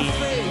 80.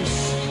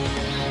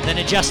 Then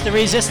adjust the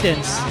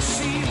resistance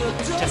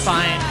to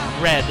find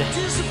red.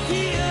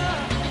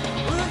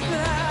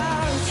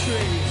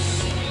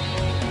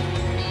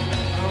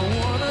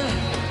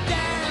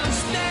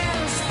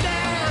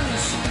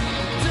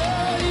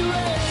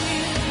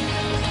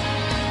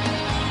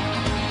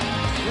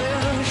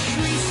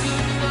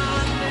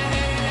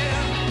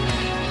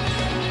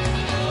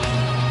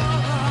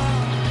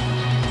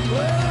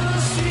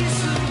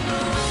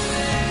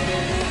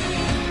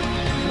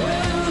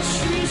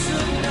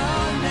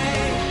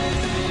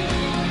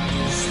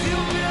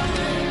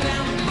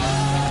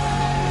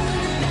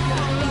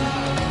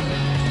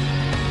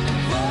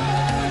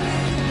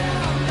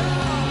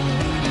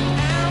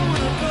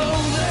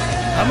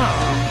 Come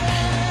on.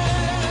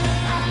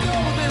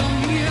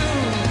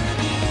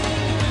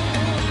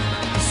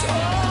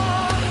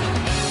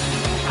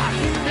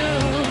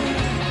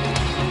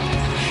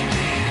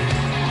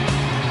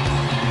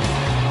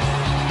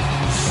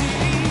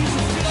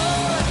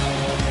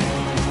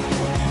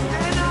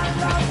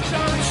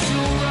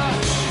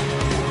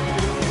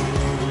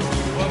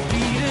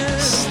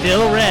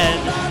 Still red.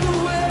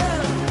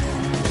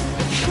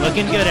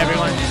 Looking good,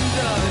 everyone.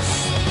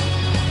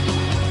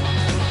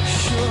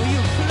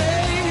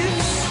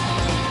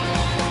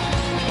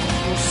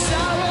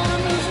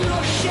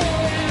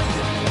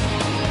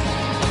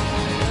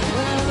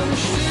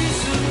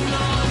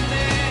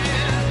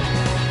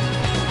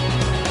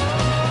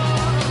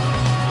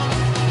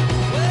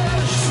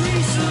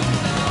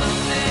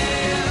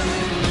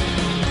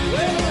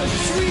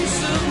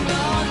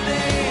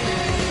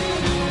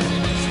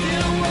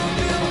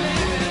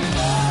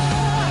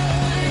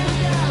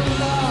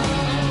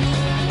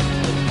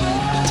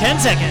 Ten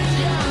seconds.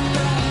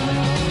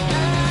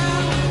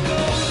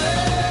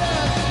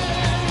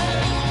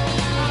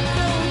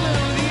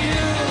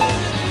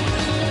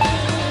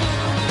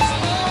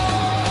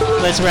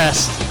 Let's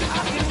rest.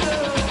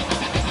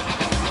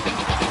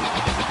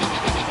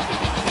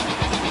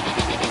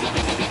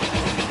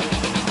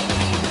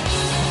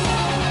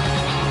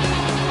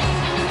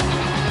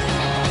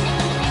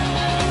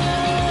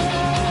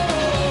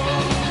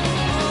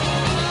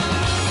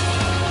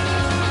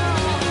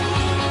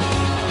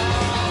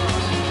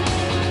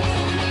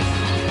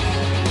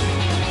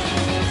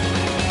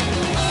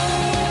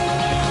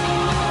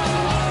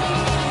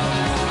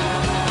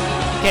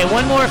 Okay,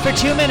 one more for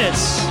 2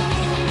 minutes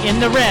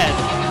in the red.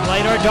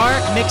 Light or dark,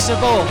 mix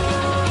of both.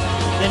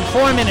 Then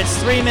 4 minutes,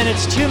 3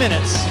 minutes, 2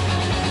 minutes,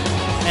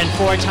 and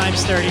 4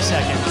 times 30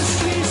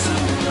 seconds.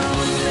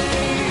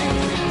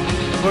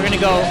 We're gonna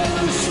go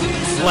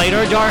light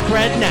or dark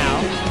red now.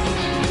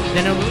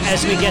 Then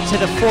as we get to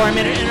the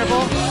 4-minute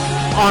interval,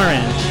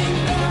 orange.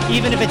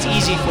 Even if it's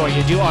easy for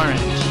you, do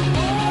orange.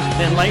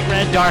 Then light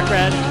red, dark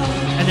red,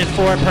 and then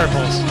 4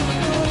 purples.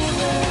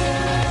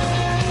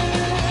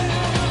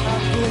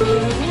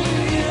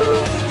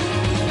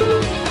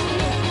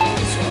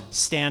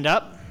 Stand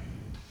up.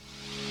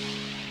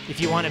 If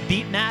you want a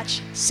beat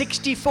match,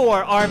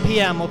 64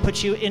 RPM will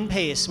put you in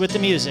pace with the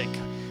music.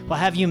 We'll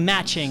have you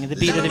matching the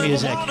beat of the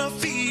music.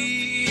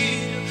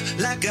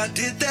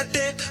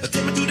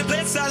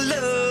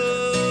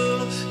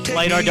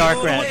 Light or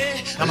dark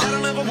red. Come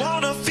on.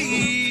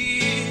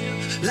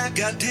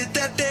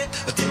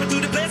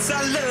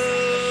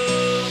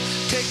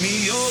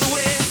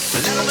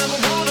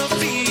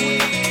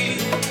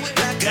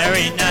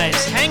 Very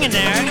nice. Hang in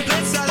there.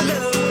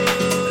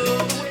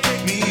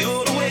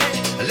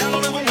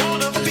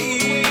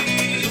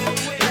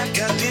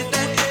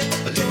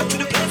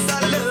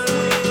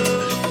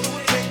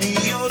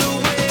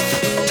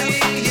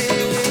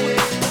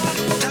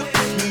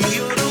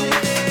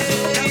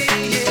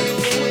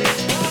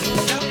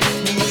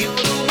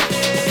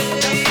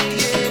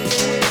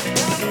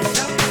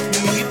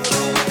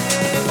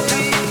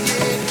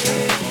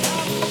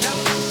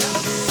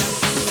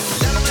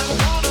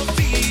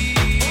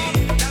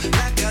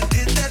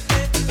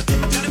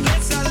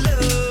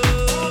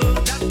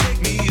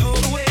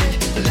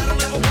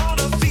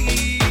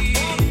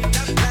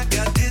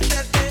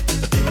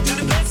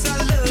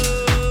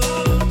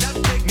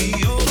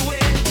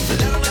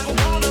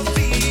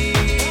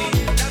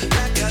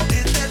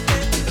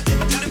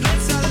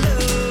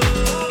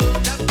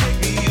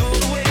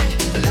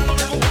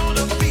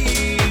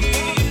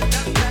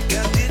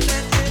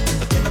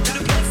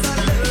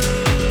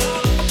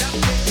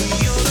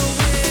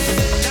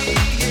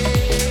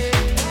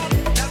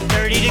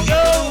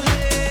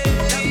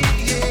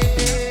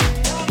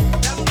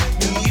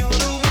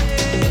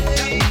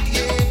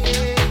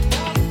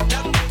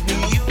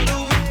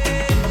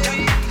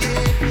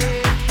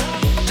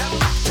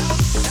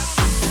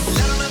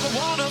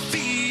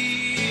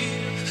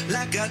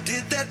 I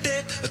did that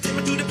day. Take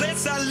me to the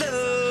place I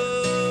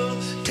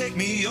love. Take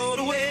me all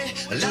the way.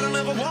 I don't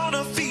ever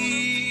wanna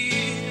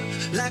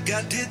feel like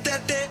I did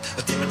that day.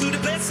 Take me to the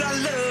place I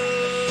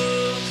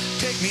love.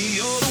 Take me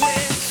all the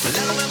way. I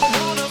don't ever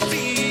wanna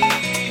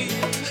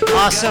feel.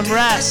 Awesome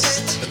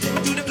rest.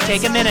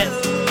 Take a minute.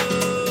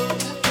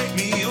 Take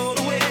me all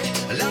the way.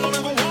 I don't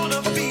ever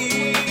wanna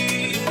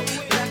feel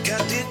like I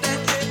did that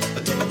day.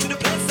 Take me to the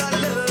place I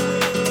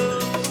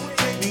love.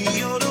 Take me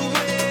all the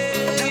way.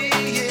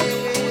 Yeah.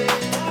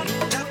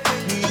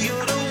 Take me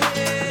all the way.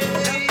 Yeah.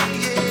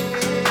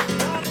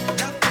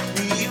 Take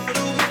me all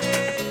the way.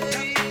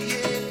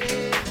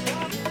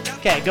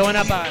 Okay, going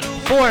up on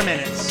 4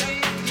 minutes,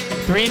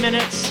 3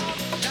 minutes,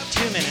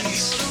 2 minutes.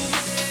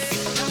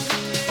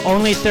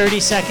 Only 30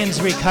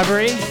 seconds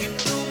recovery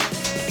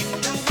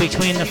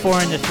between the 4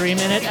 and the 3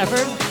 minute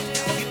effort,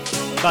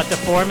 but the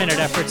 4 minute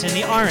effort's in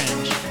the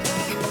orange.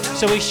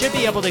 So we should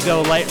be able to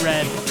go light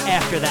red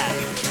after that.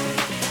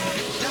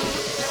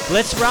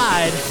 Let's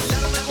ride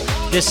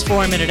this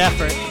 4 minute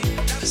effort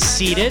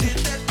seated,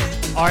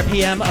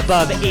 RPM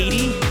above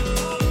 80,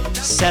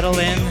 settle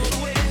in,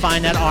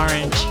 find that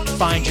orange,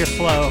 find your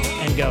flow,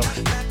 and go.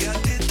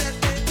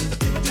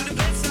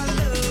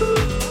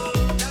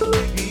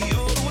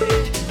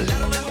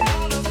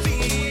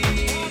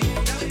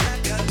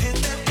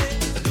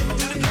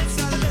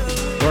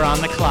 We're on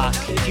the clock.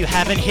 If you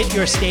haven't hit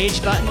your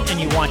stage button and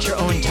you want your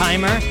own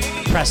timer,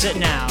 press it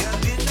now.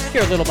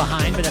 You're a little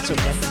behind, but that's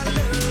okay.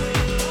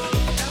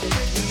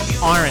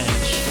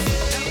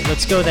 Orange.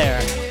 Let's go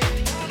there.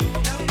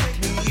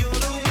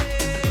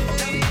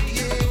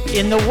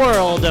 In the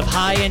world of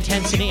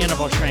high-intensity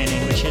interval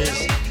training, which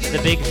is the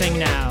big thing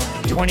now.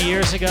 20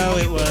 years ago,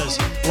 it was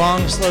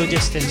long, slow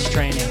distance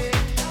training.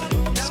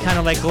 It's kind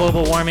of like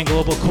global warming,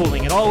 global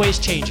cooling. It always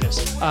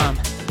changes.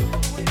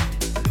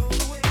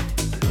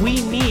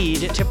 We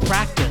need to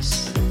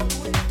practice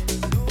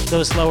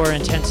those lower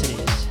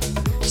intensities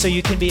so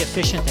you can be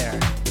efficient there.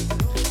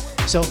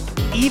 So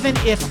even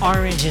if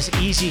orange is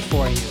easy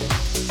for you,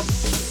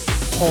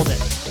 hold it.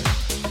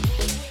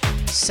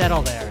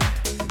 Settle there.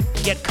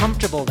 Get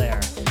comfortable there.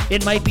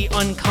 It might be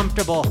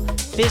uncomfortable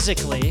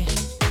physically,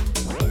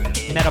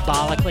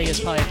 metabolically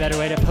is probably a better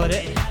way to put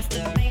it,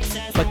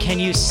 but can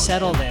you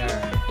settle there?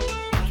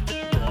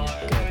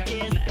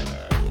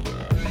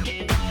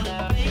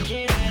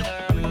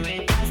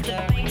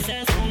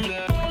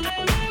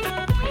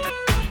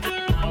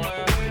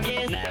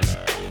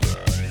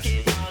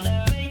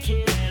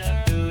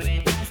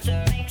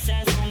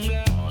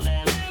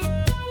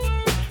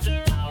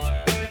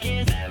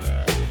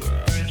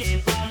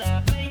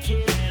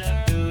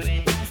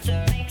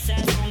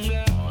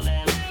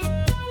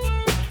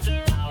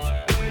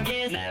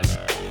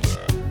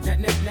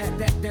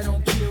 That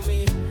don't kill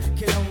me,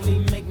 can only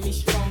make me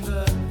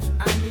stronger.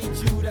 I need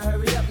you to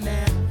hurry up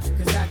now,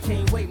 cause I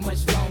can't wait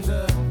much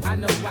longer. I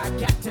know I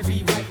got to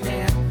be right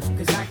now,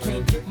 cause I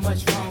can't get much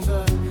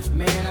stronger.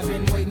 Man, I've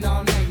been waiting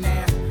all night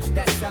now,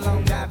 that's how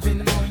long I've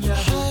been on ya.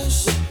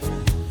 Hush,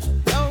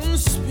 don't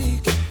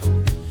speak.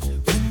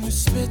 When you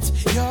spit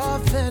your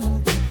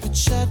venom, keep it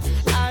shut.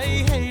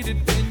 I hate it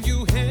when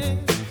you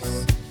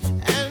hiss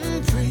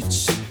and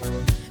preach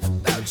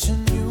about your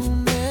new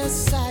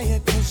messiah,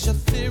 cause your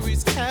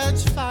theories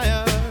catch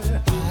fire.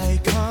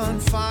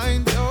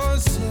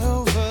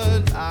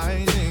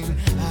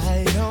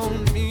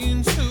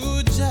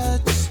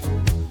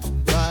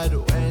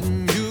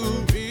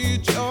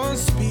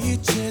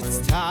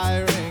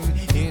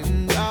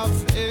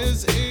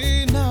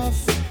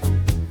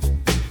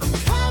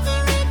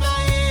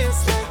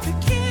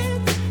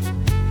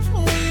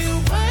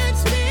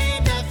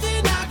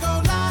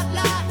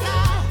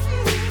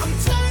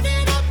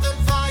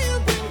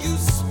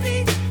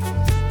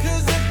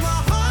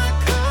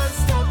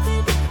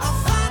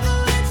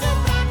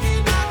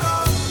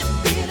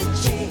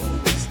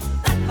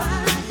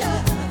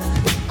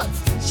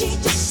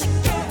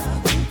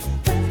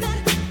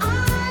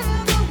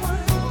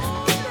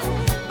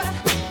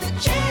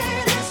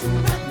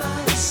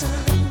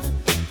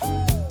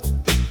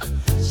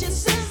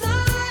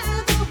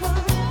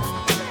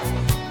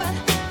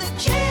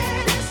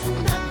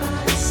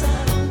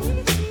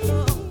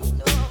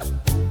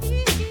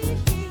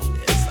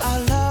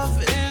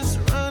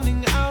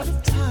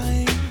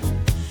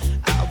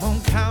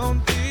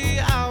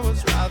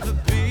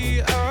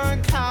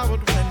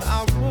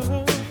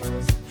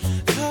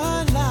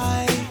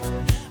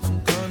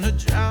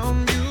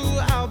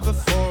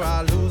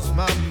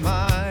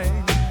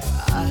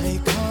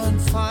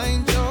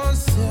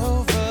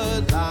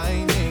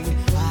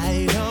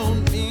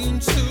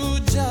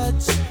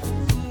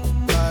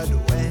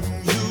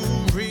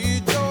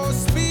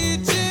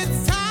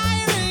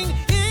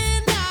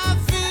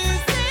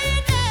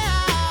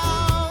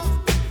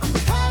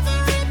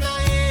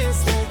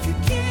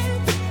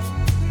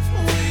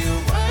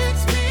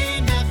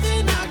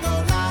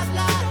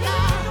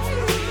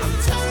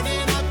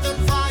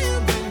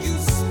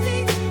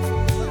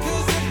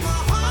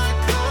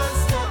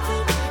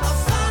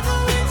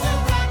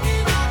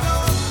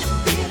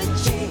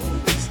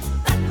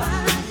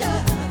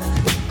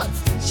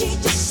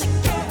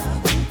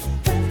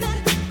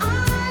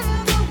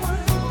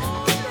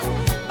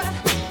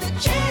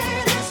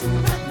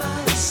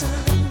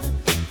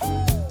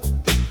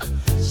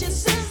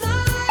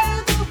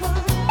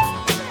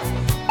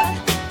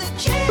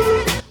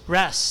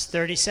 Rest,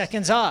 30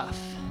 seconds off.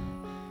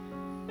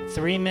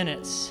 3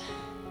 minutes.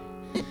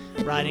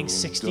 Riding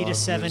 60 to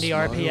 70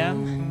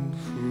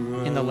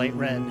 RPM in the light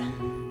red.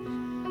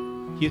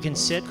 You can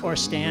sit or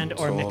stand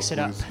or mix it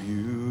up.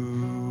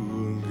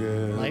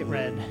 Light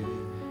red,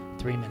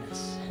 3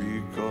 minutes.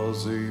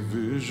 Because a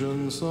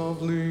vision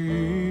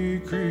softly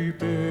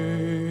creeping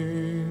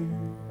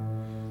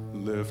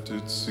left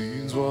its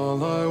seeds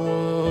while I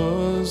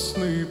was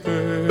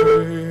sleeping.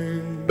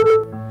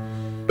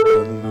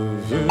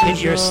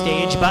 Hit your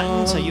stage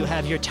button so you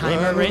have your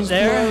timer right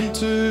there.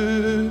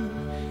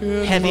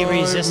 Heavy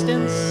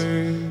resistance,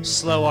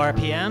 slow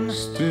RPM,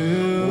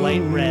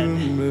 light red.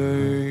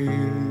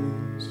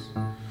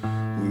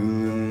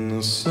 Within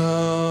the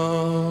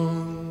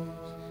sound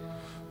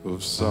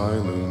of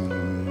silence,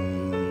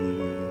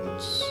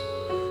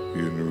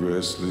 in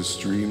restless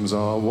dreams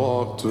I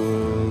walked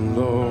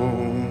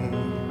alone.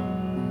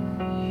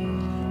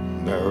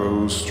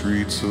 Narrow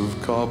streets of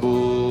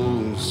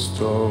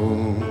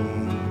cobblestone,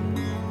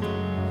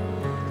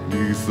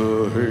 neath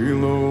the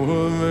halo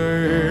of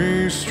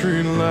a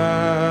street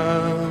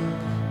lamp,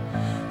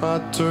 I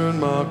turned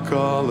my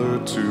collar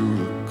to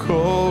the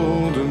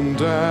cold and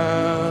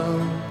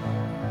damp.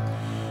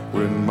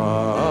 When my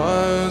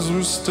eyes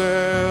were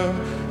stared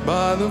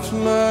by the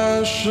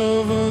flash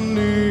of a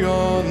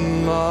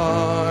neon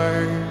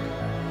light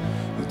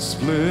that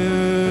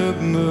split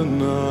the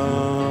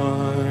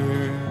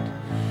night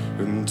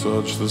and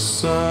touched the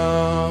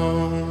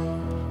sound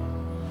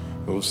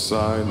of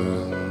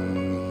silence.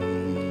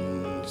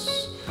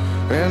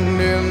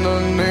 And in the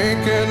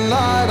naked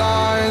light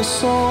I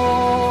saw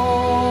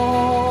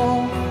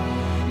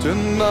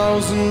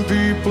 10,000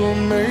 people,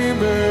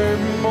 maybe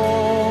more.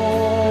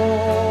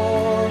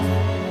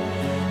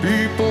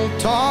 People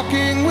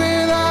talking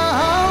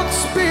without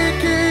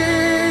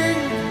speaking,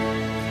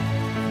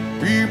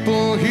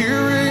 people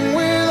hearing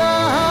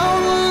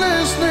without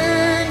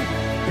listening,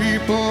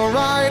 people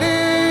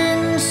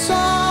writing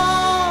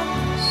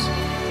songs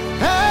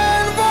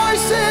and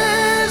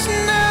voices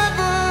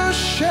never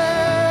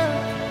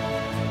shared,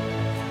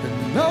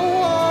 and no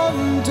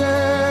one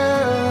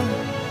dared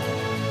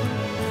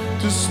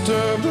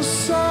disturb the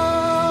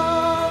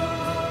sound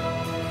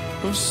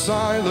of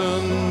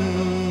silence.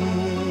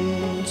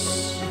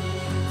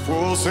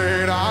 Fools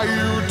say now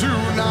you do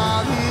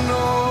not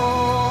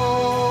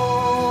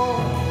know,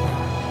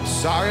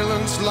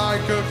 silence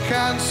like a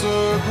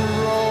cancer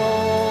grows.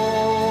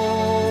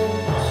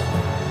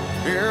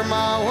 Hear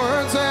my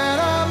words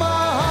and I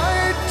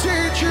might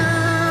teach you,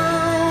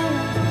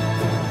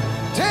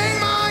 take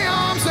my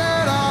arms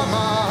and I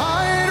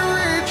might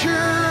reach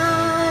you,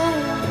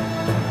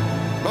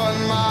 but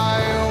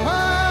my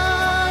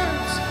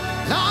words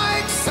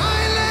like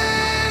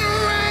silent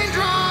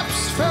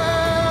raindrops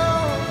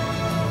fell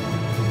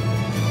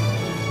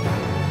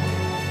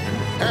and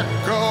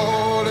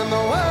echoed in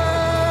the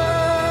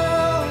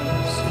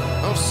wells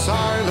of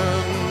silence,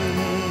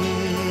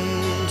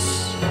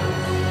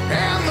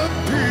 and the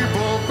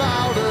people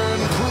bowed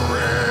and prayed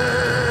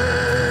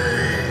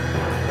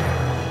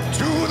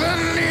to the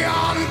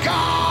neon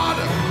god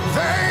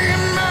they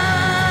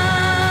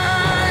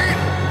made,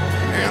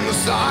 and the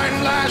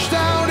sign lashed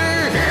out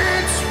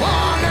its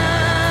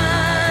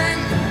warning,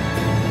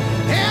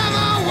 and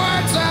the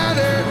words that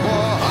it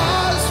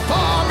was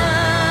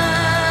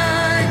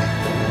forming,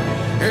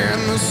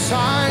 and the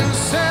sign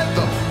said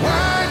the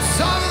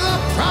words of the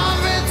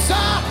prophets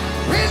are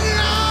written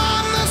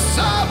on the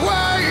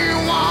subway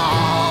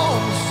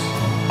walls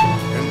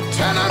and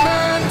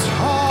tenement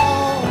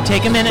halls,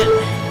 Take a minute.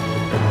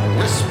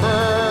 whispered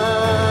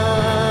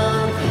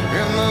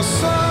in the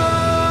sound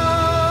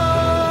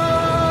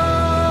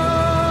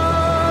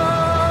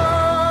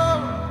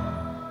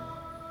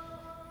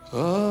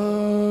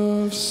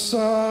of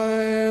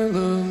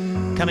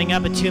silence. Coming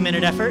up, a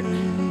 2-minute effort.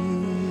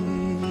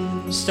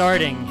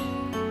 Starting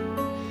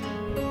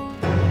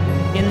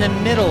in the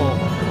middle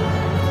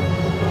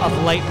of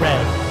light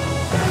red.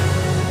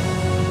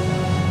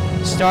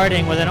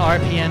 Starting with an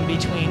RPM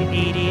between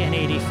 80 and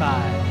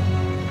 85.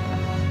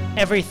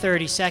 Every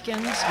 30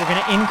 seconds, we're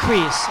going to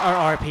increase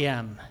our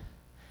RPM.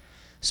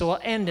 So we'll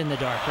end in the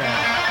dark red.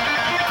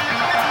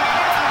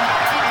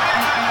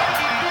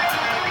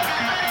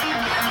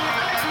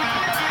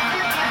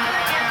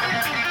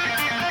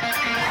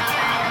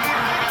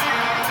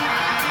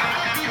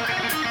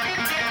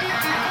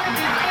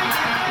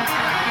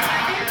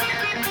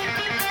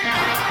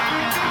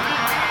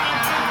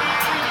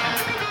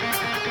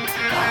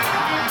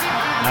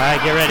 All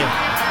right, get ready.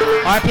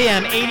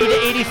 RPM 80 to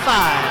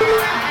 85.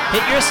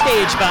 Hit your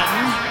stage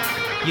button.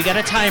 You got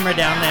a timer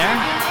down there.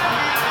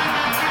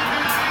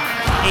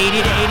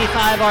 80 to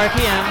 85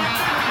 RPM.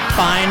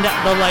 Find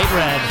the light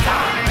red.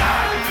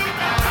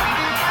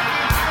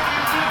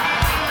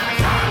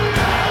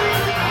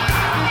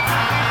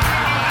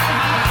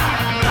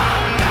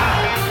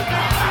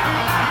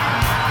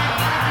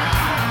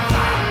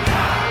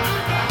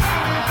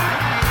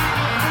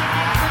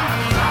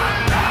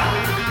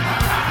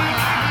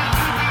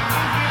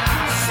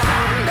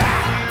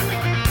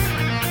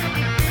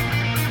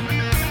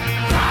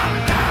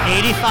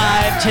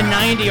 85 to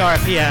 90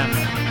 RPM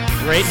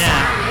right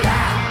now.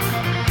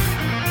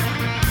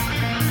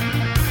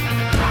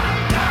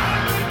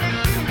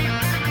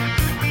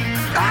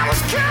 I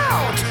was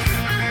caught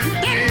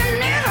in the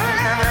middle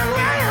of a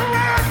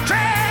railroad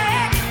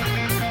track.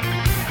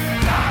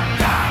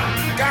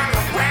 Got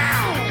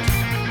around,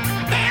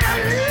 and I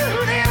knew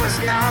there was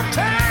no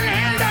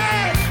turning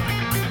back.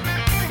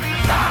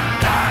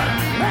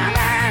 My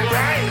mind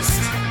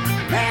raced,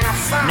 and I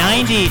fought.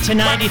 90 to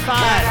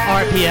 95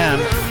 RPM.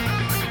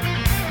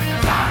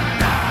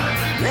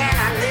 Then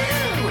I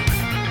knew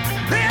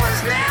there was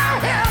no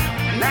help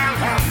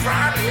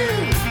from you.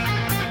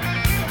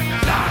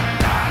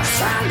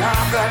 Sound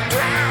of the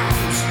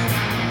drums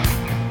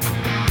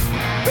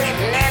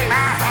beating in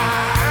my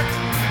heart,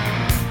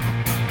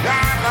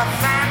 like the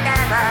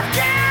thunder of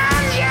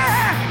gun,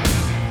 yeah,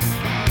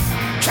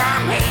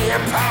 tore me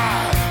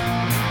apart.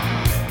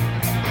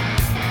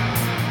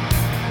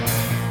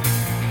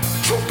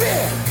 Too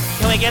big.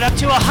 Can we get up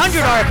to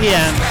 100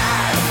 RPM?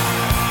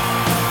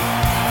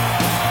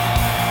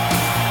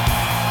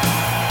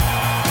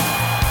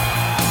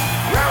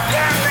 Broke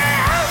down the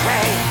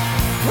highway,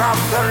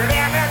 broke the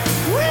limit.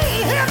 We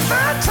hit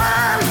the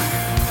time,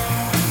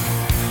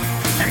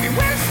 and we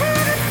went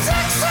through to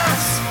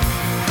Texas.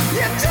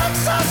 Yeah,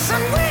 Texas,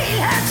 and we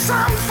had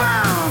some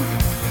fun.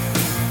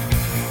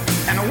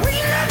 And we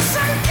met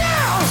some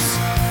girls,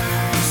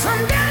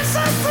 some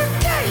dancers who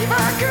gave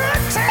a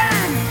good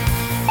time.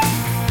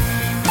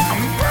 And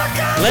we broke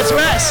all Let's the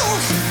rest.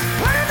 rules,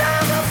 learned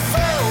all the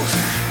fools.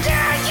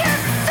 Yeah, yeah,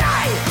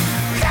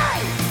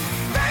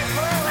 they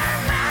blew our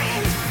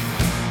minds.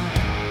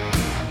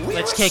 We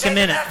Let's were take a shaking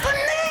minute. at the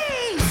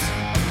knees.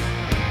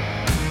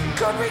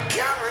 Could we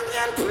come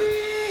again,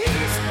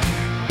 please?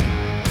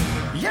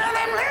 Yeah,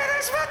 them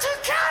ladies were too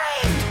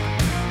kind.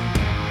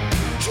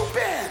 Too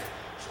bad.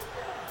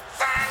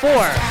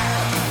 4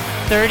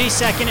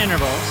 30-second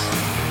intervals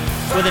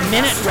with a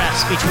minute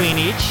rest between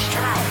each.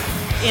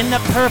 In the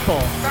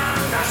purple,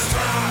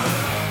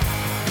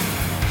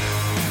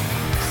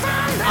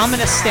 I'm going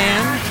to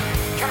stand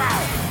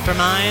for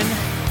mine,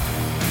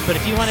 but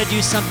if you want to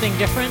do something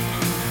different,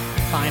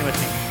 fine with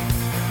me.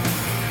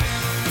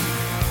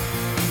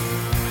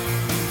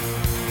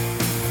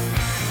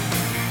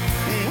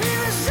 We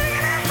were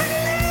singing at the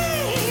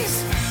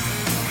knees.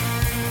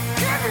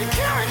 Could we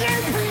come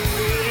again,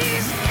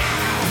 please?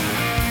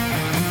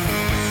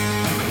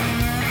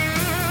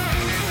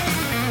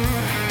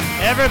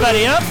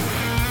 Everybody up.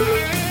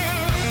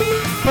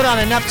 Put on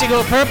enough to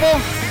go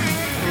purple.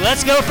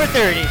 Let's go for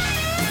 30.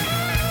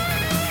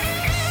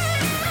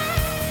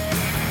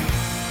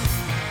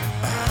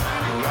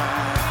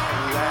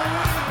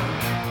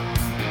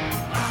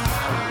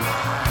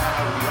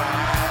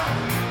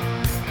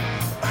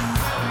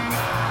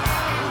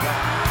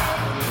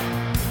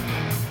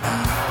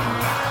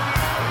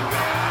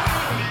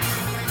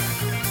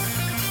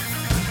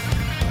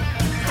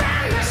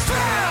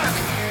 Thunderstruck.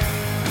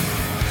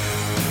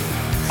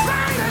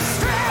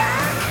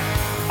 Thunderstruck.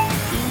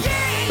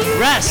 Yeah.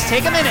 Rest,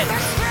 take a minute.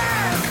 Thunderstruck.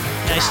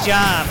 Nice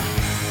job.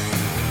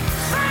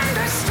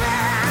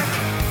 Thunderstruck.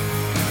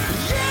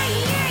 Yeah,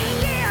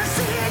 yeah, yeah. I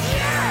said,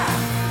 yeah.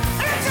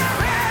 It's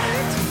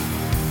alright.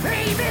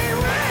 Baby,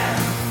 we're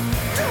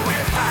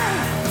doing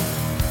fine.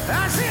 I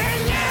said,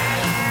 yeah,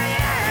 yeah,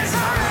 yeah. It's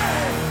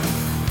alright.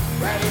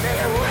 Baby,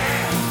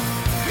 we're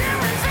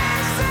doing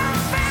fine. So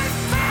fast.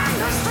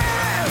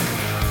 Thunderstruck.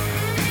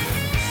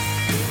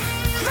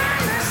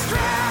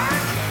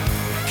 Thunderstruck.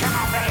 Come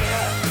on,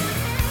 baby.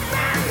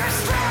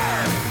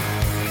 Thunderstruck.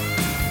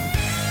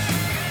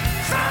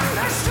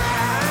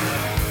 Thunderstruck.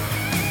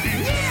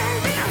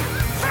 Yeah, yeah.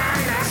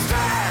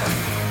 Thunderstruck.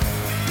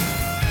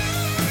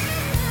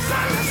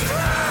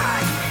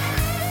 Thunderstruck.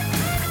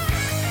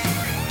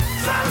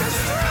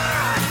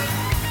 Thunderstruck.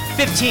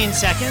 15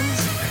 seconds.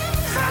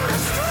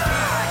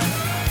 Thunderstruck.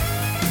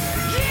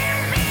 Yeah,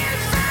 man,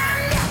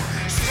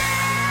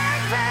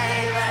 thunderstruck,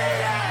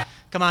 baby.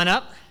 Come on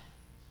up.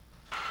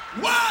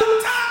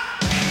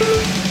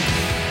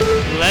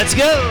 Let's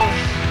go.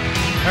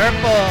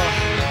 Purple.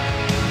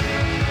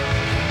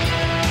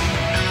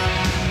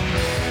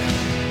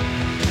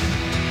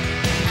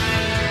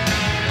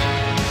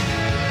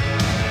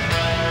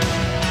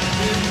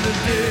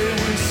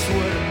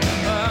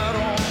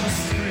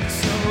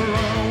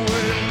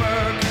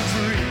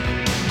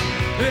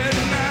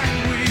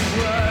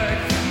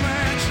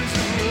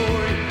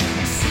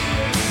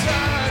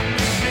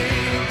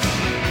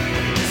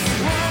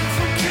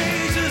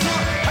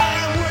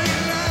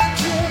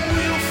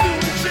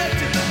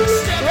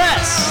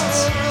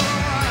 Rest.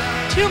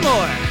 2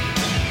 more.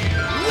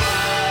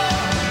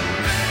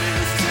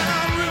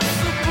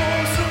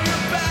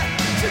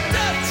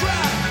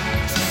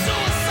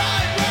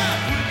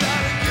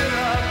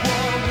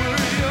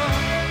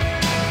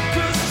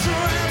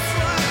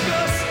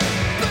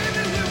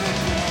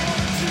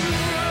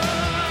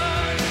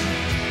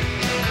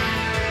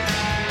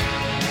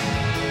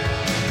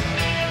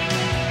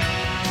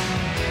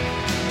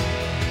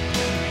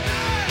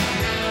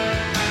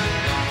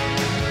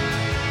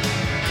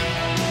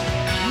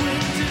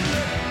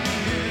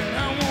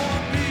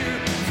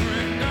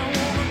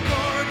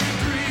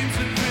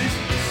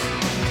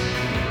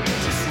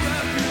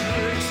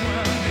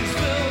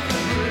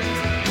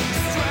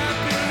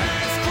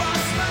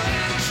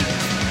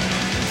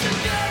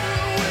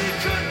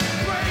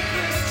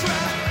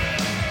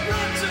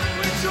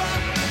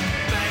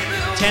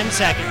 10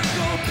 seconds.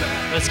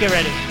 Let's get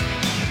ready.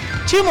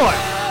 2 more.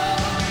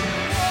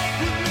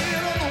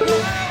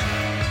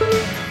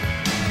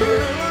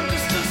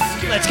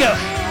 Let's go.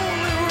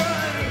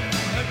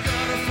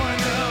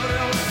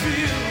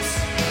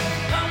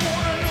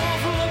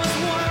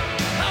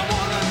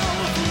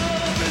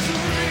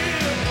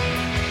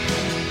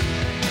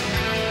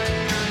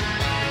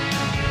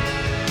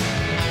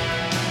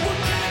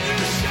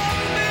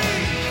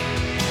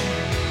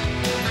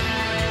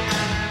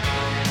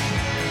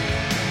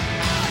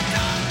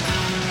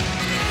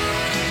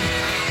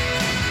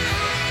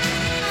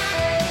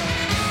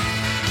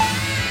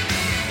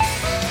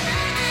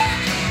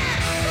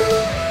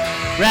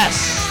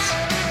 Rest.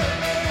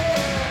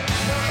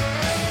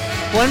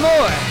 1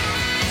 more.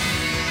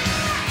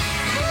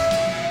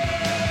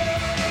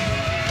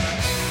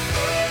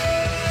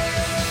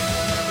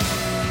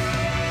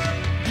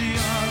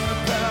 Beyond the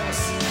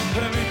palace,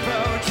 heavy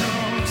power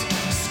drums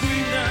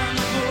scream down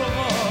the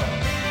boulevard.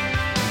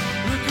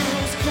 The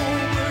girls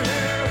comb their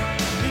hair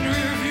in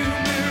rearview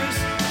mirrors.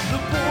 The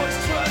boys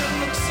try to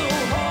look so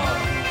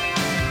hard.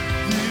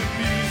 The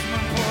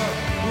amusement park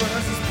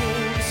rises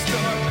bold and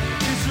stark.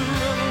 It's a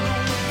revel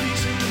on the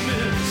beach in the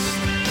mist.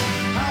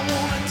 I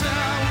wanna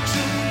die with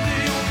you one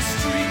day on the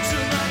street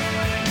tonight,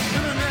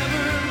 and an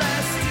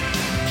everlasting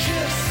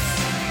kiss.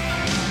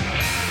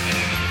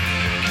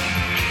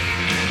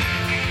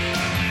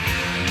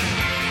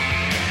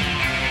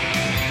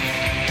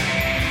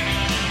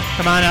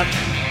 Come on up.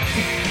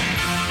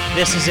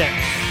 This is it.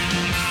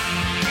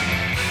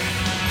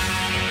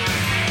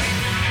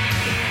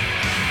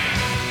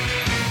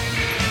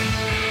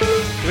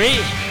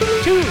 Three,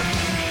 2,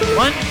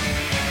 1,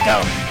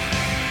 go.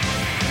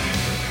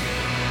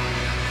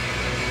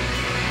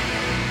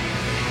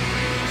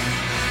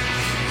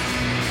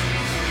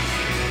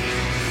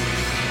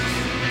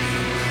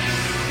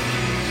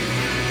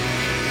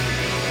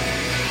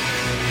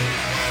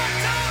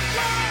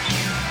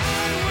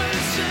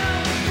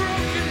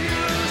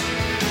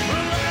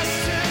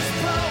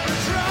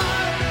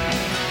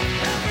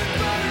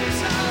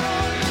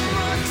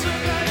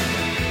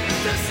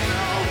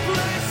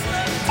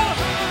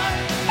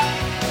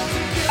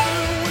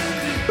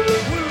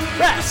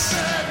 Rest.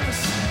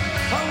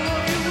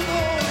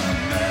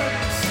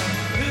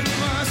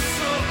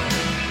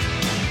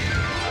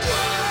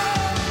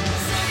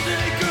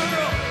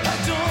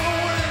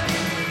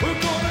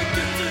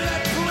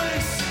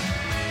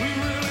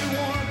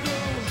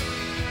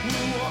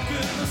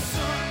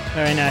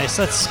 Very nice.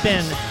 Let's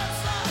spin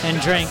and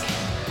drink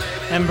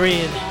and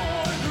breathe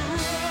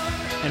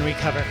and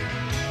recover.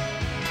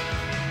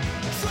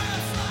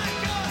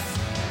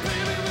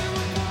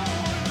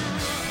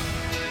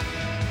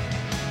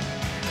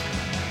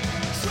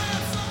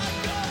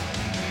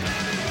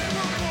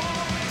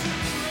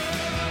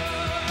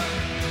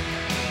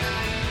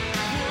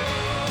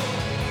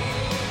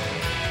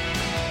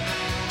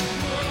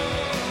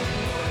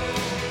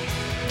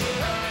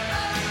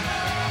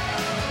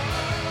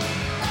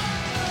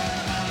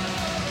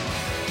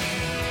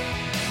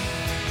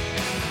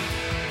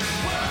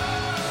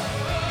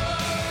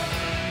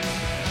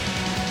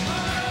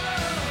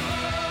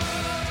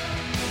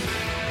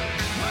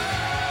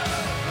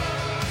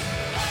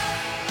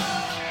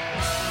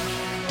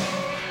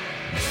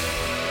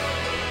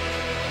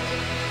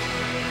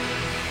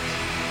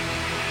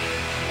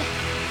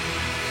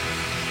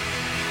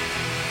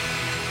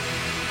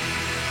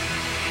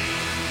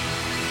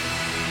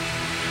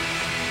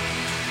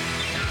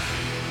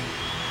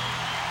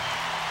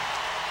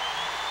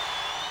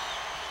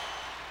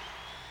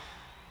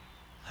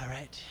 All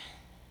right.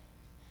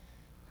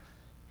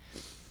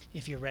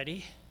 If you're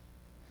ready,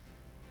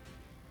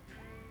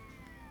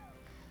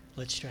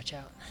 let's stretch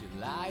out. She'll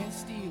lie and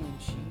steal and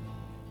cheat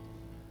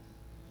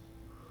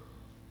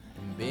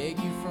and beg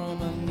you from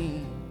her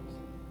knees,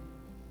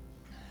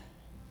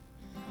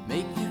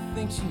 make you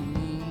think she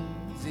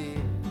means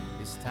it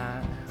this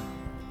time.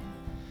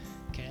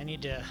 Okay, I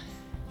need to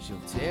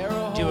She'll tear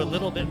a do a hole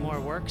little bit more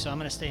work, so I'm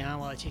going to stay on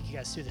while I take you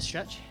guys through the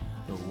stretch.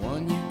 the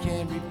one you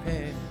can't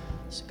repair.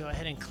 So go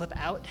ahead and clip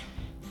out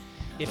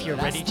if you're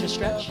ready to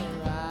stretch.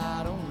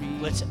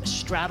 Let's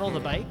straddle the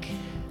bike.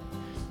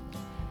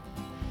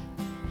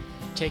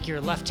 Take your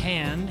left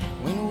hand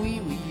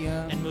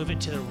and move it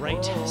to the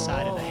right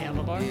side of the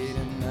handlebars.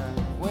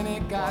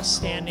 While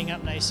standing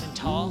up nice and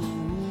tall,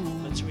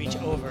 let's reach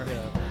over.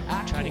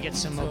 Try to get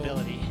some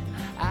mobility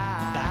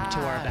back to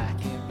our back.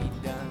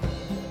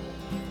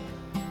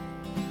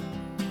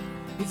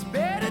 It's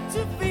better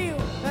to feel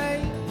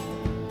pain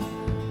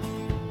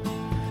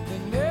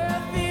than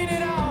nothing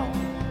at all.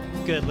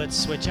 Good, let's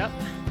switch up.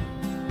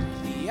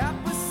 The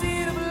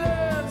opposite of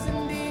love's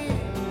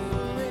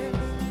indifference.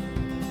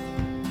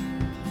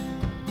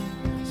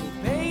 So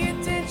pay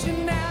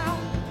attention now.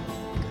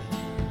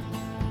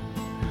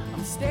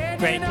 I'm standing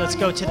Great, let's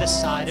go on to the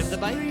side of the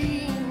bike.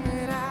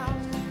 screaming out.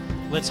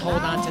 Let's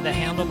hold on to the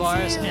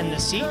handlebars and the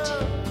seat.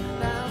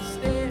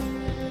 Downstairs.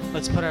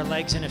 Let's put our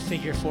legs in a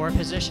figure 4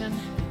 position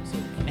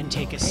and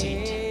take a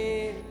seat.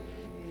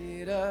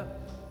 Head up.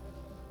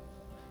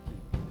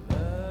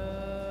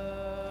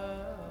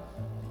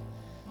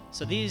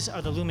 So these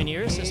are the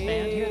Lumineers, this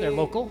band here. They're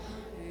local.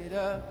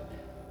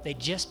 They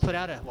just put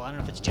out I don't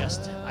know if it's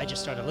just, I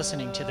just started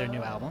listening to their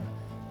new album.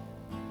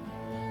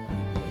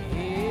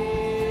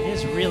 It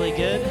is really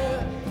good.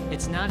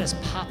 It's not as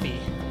poppy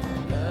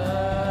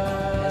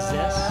as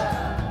this.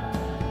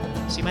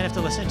 So you might have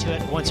to listen to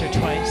it once or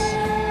twice.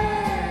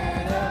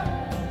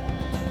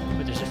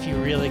 But there's a few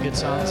really good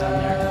songs on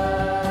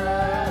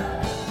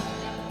there.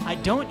 I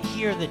don't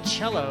hear the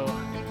cello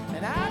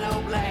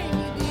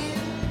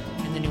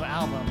in the new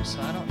album, so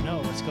I don't know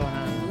what's going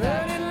on with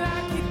that.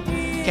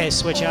 Okay,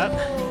 switch up.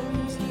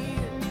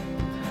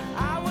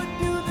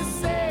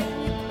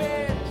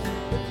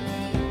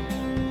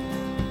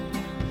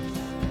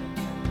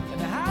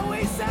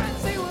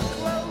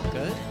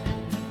 Good.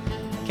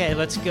 Okay,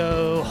 let's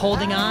go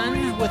holding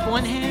on with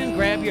one hand,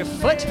 grab your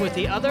foot with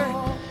the other,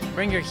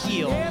 bring your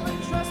heel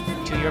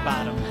to your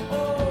bottom.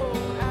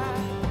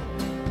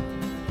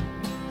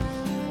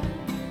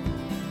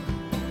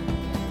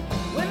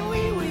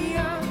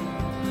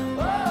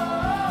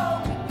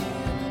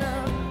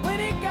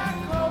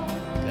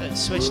 Good,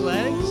 switch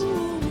legs.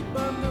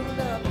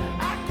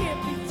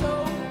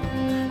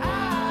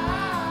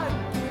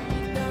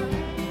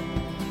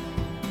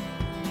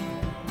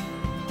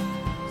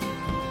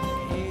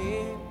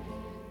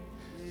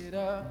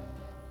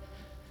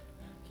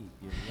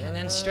 And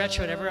then stretch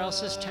whatever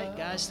else is tight,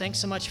 guys. Thanks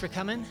so much for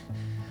coming.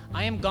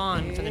 I am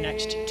gone for the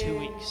next 2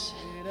 weeks.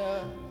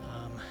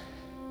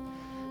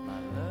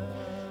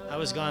 I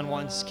was gone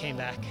once, came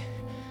back.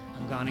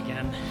 I'm gone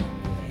again.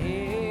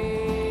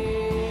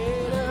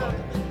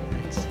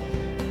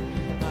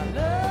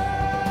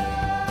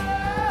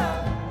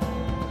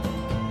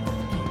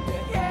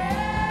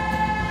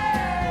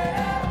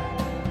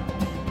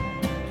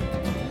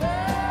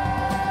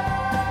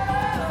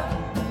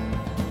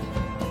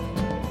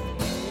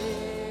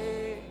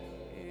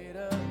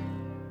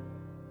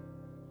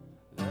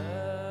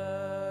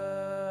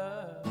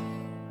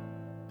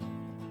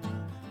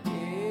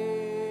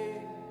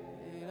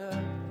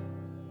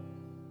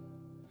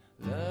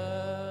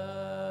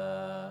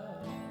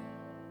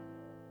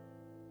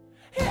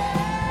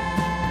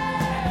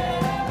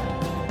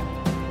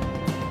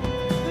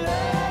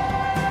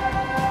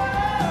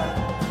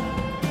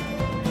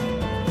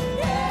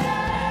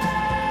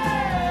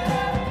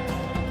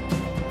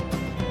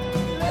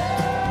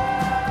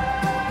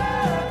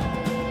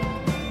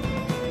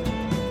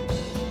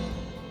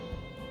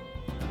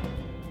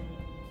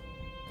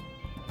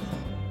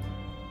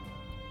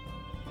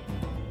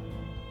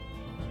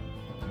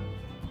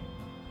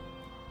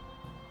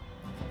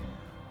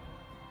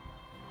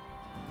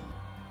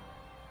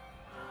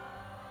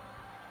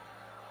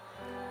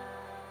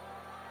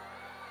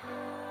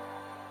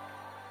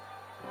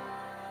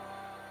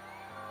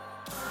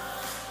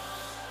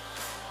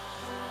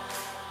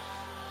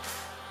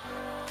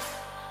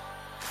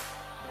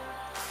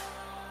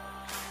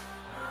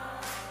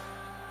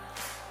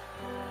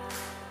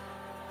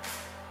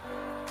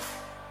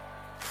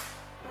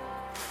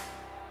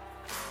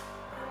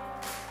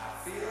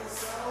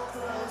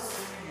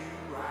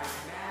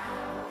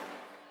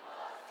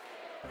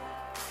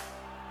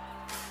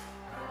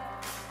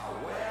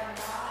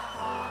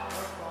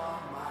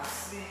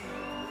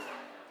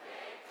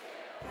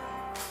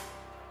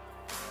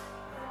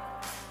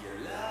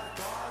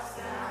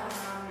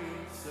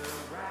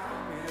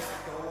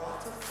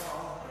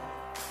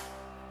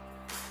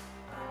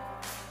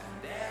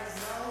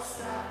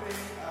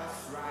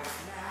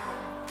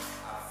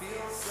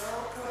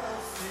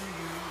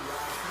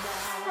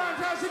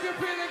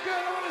 Fantastic.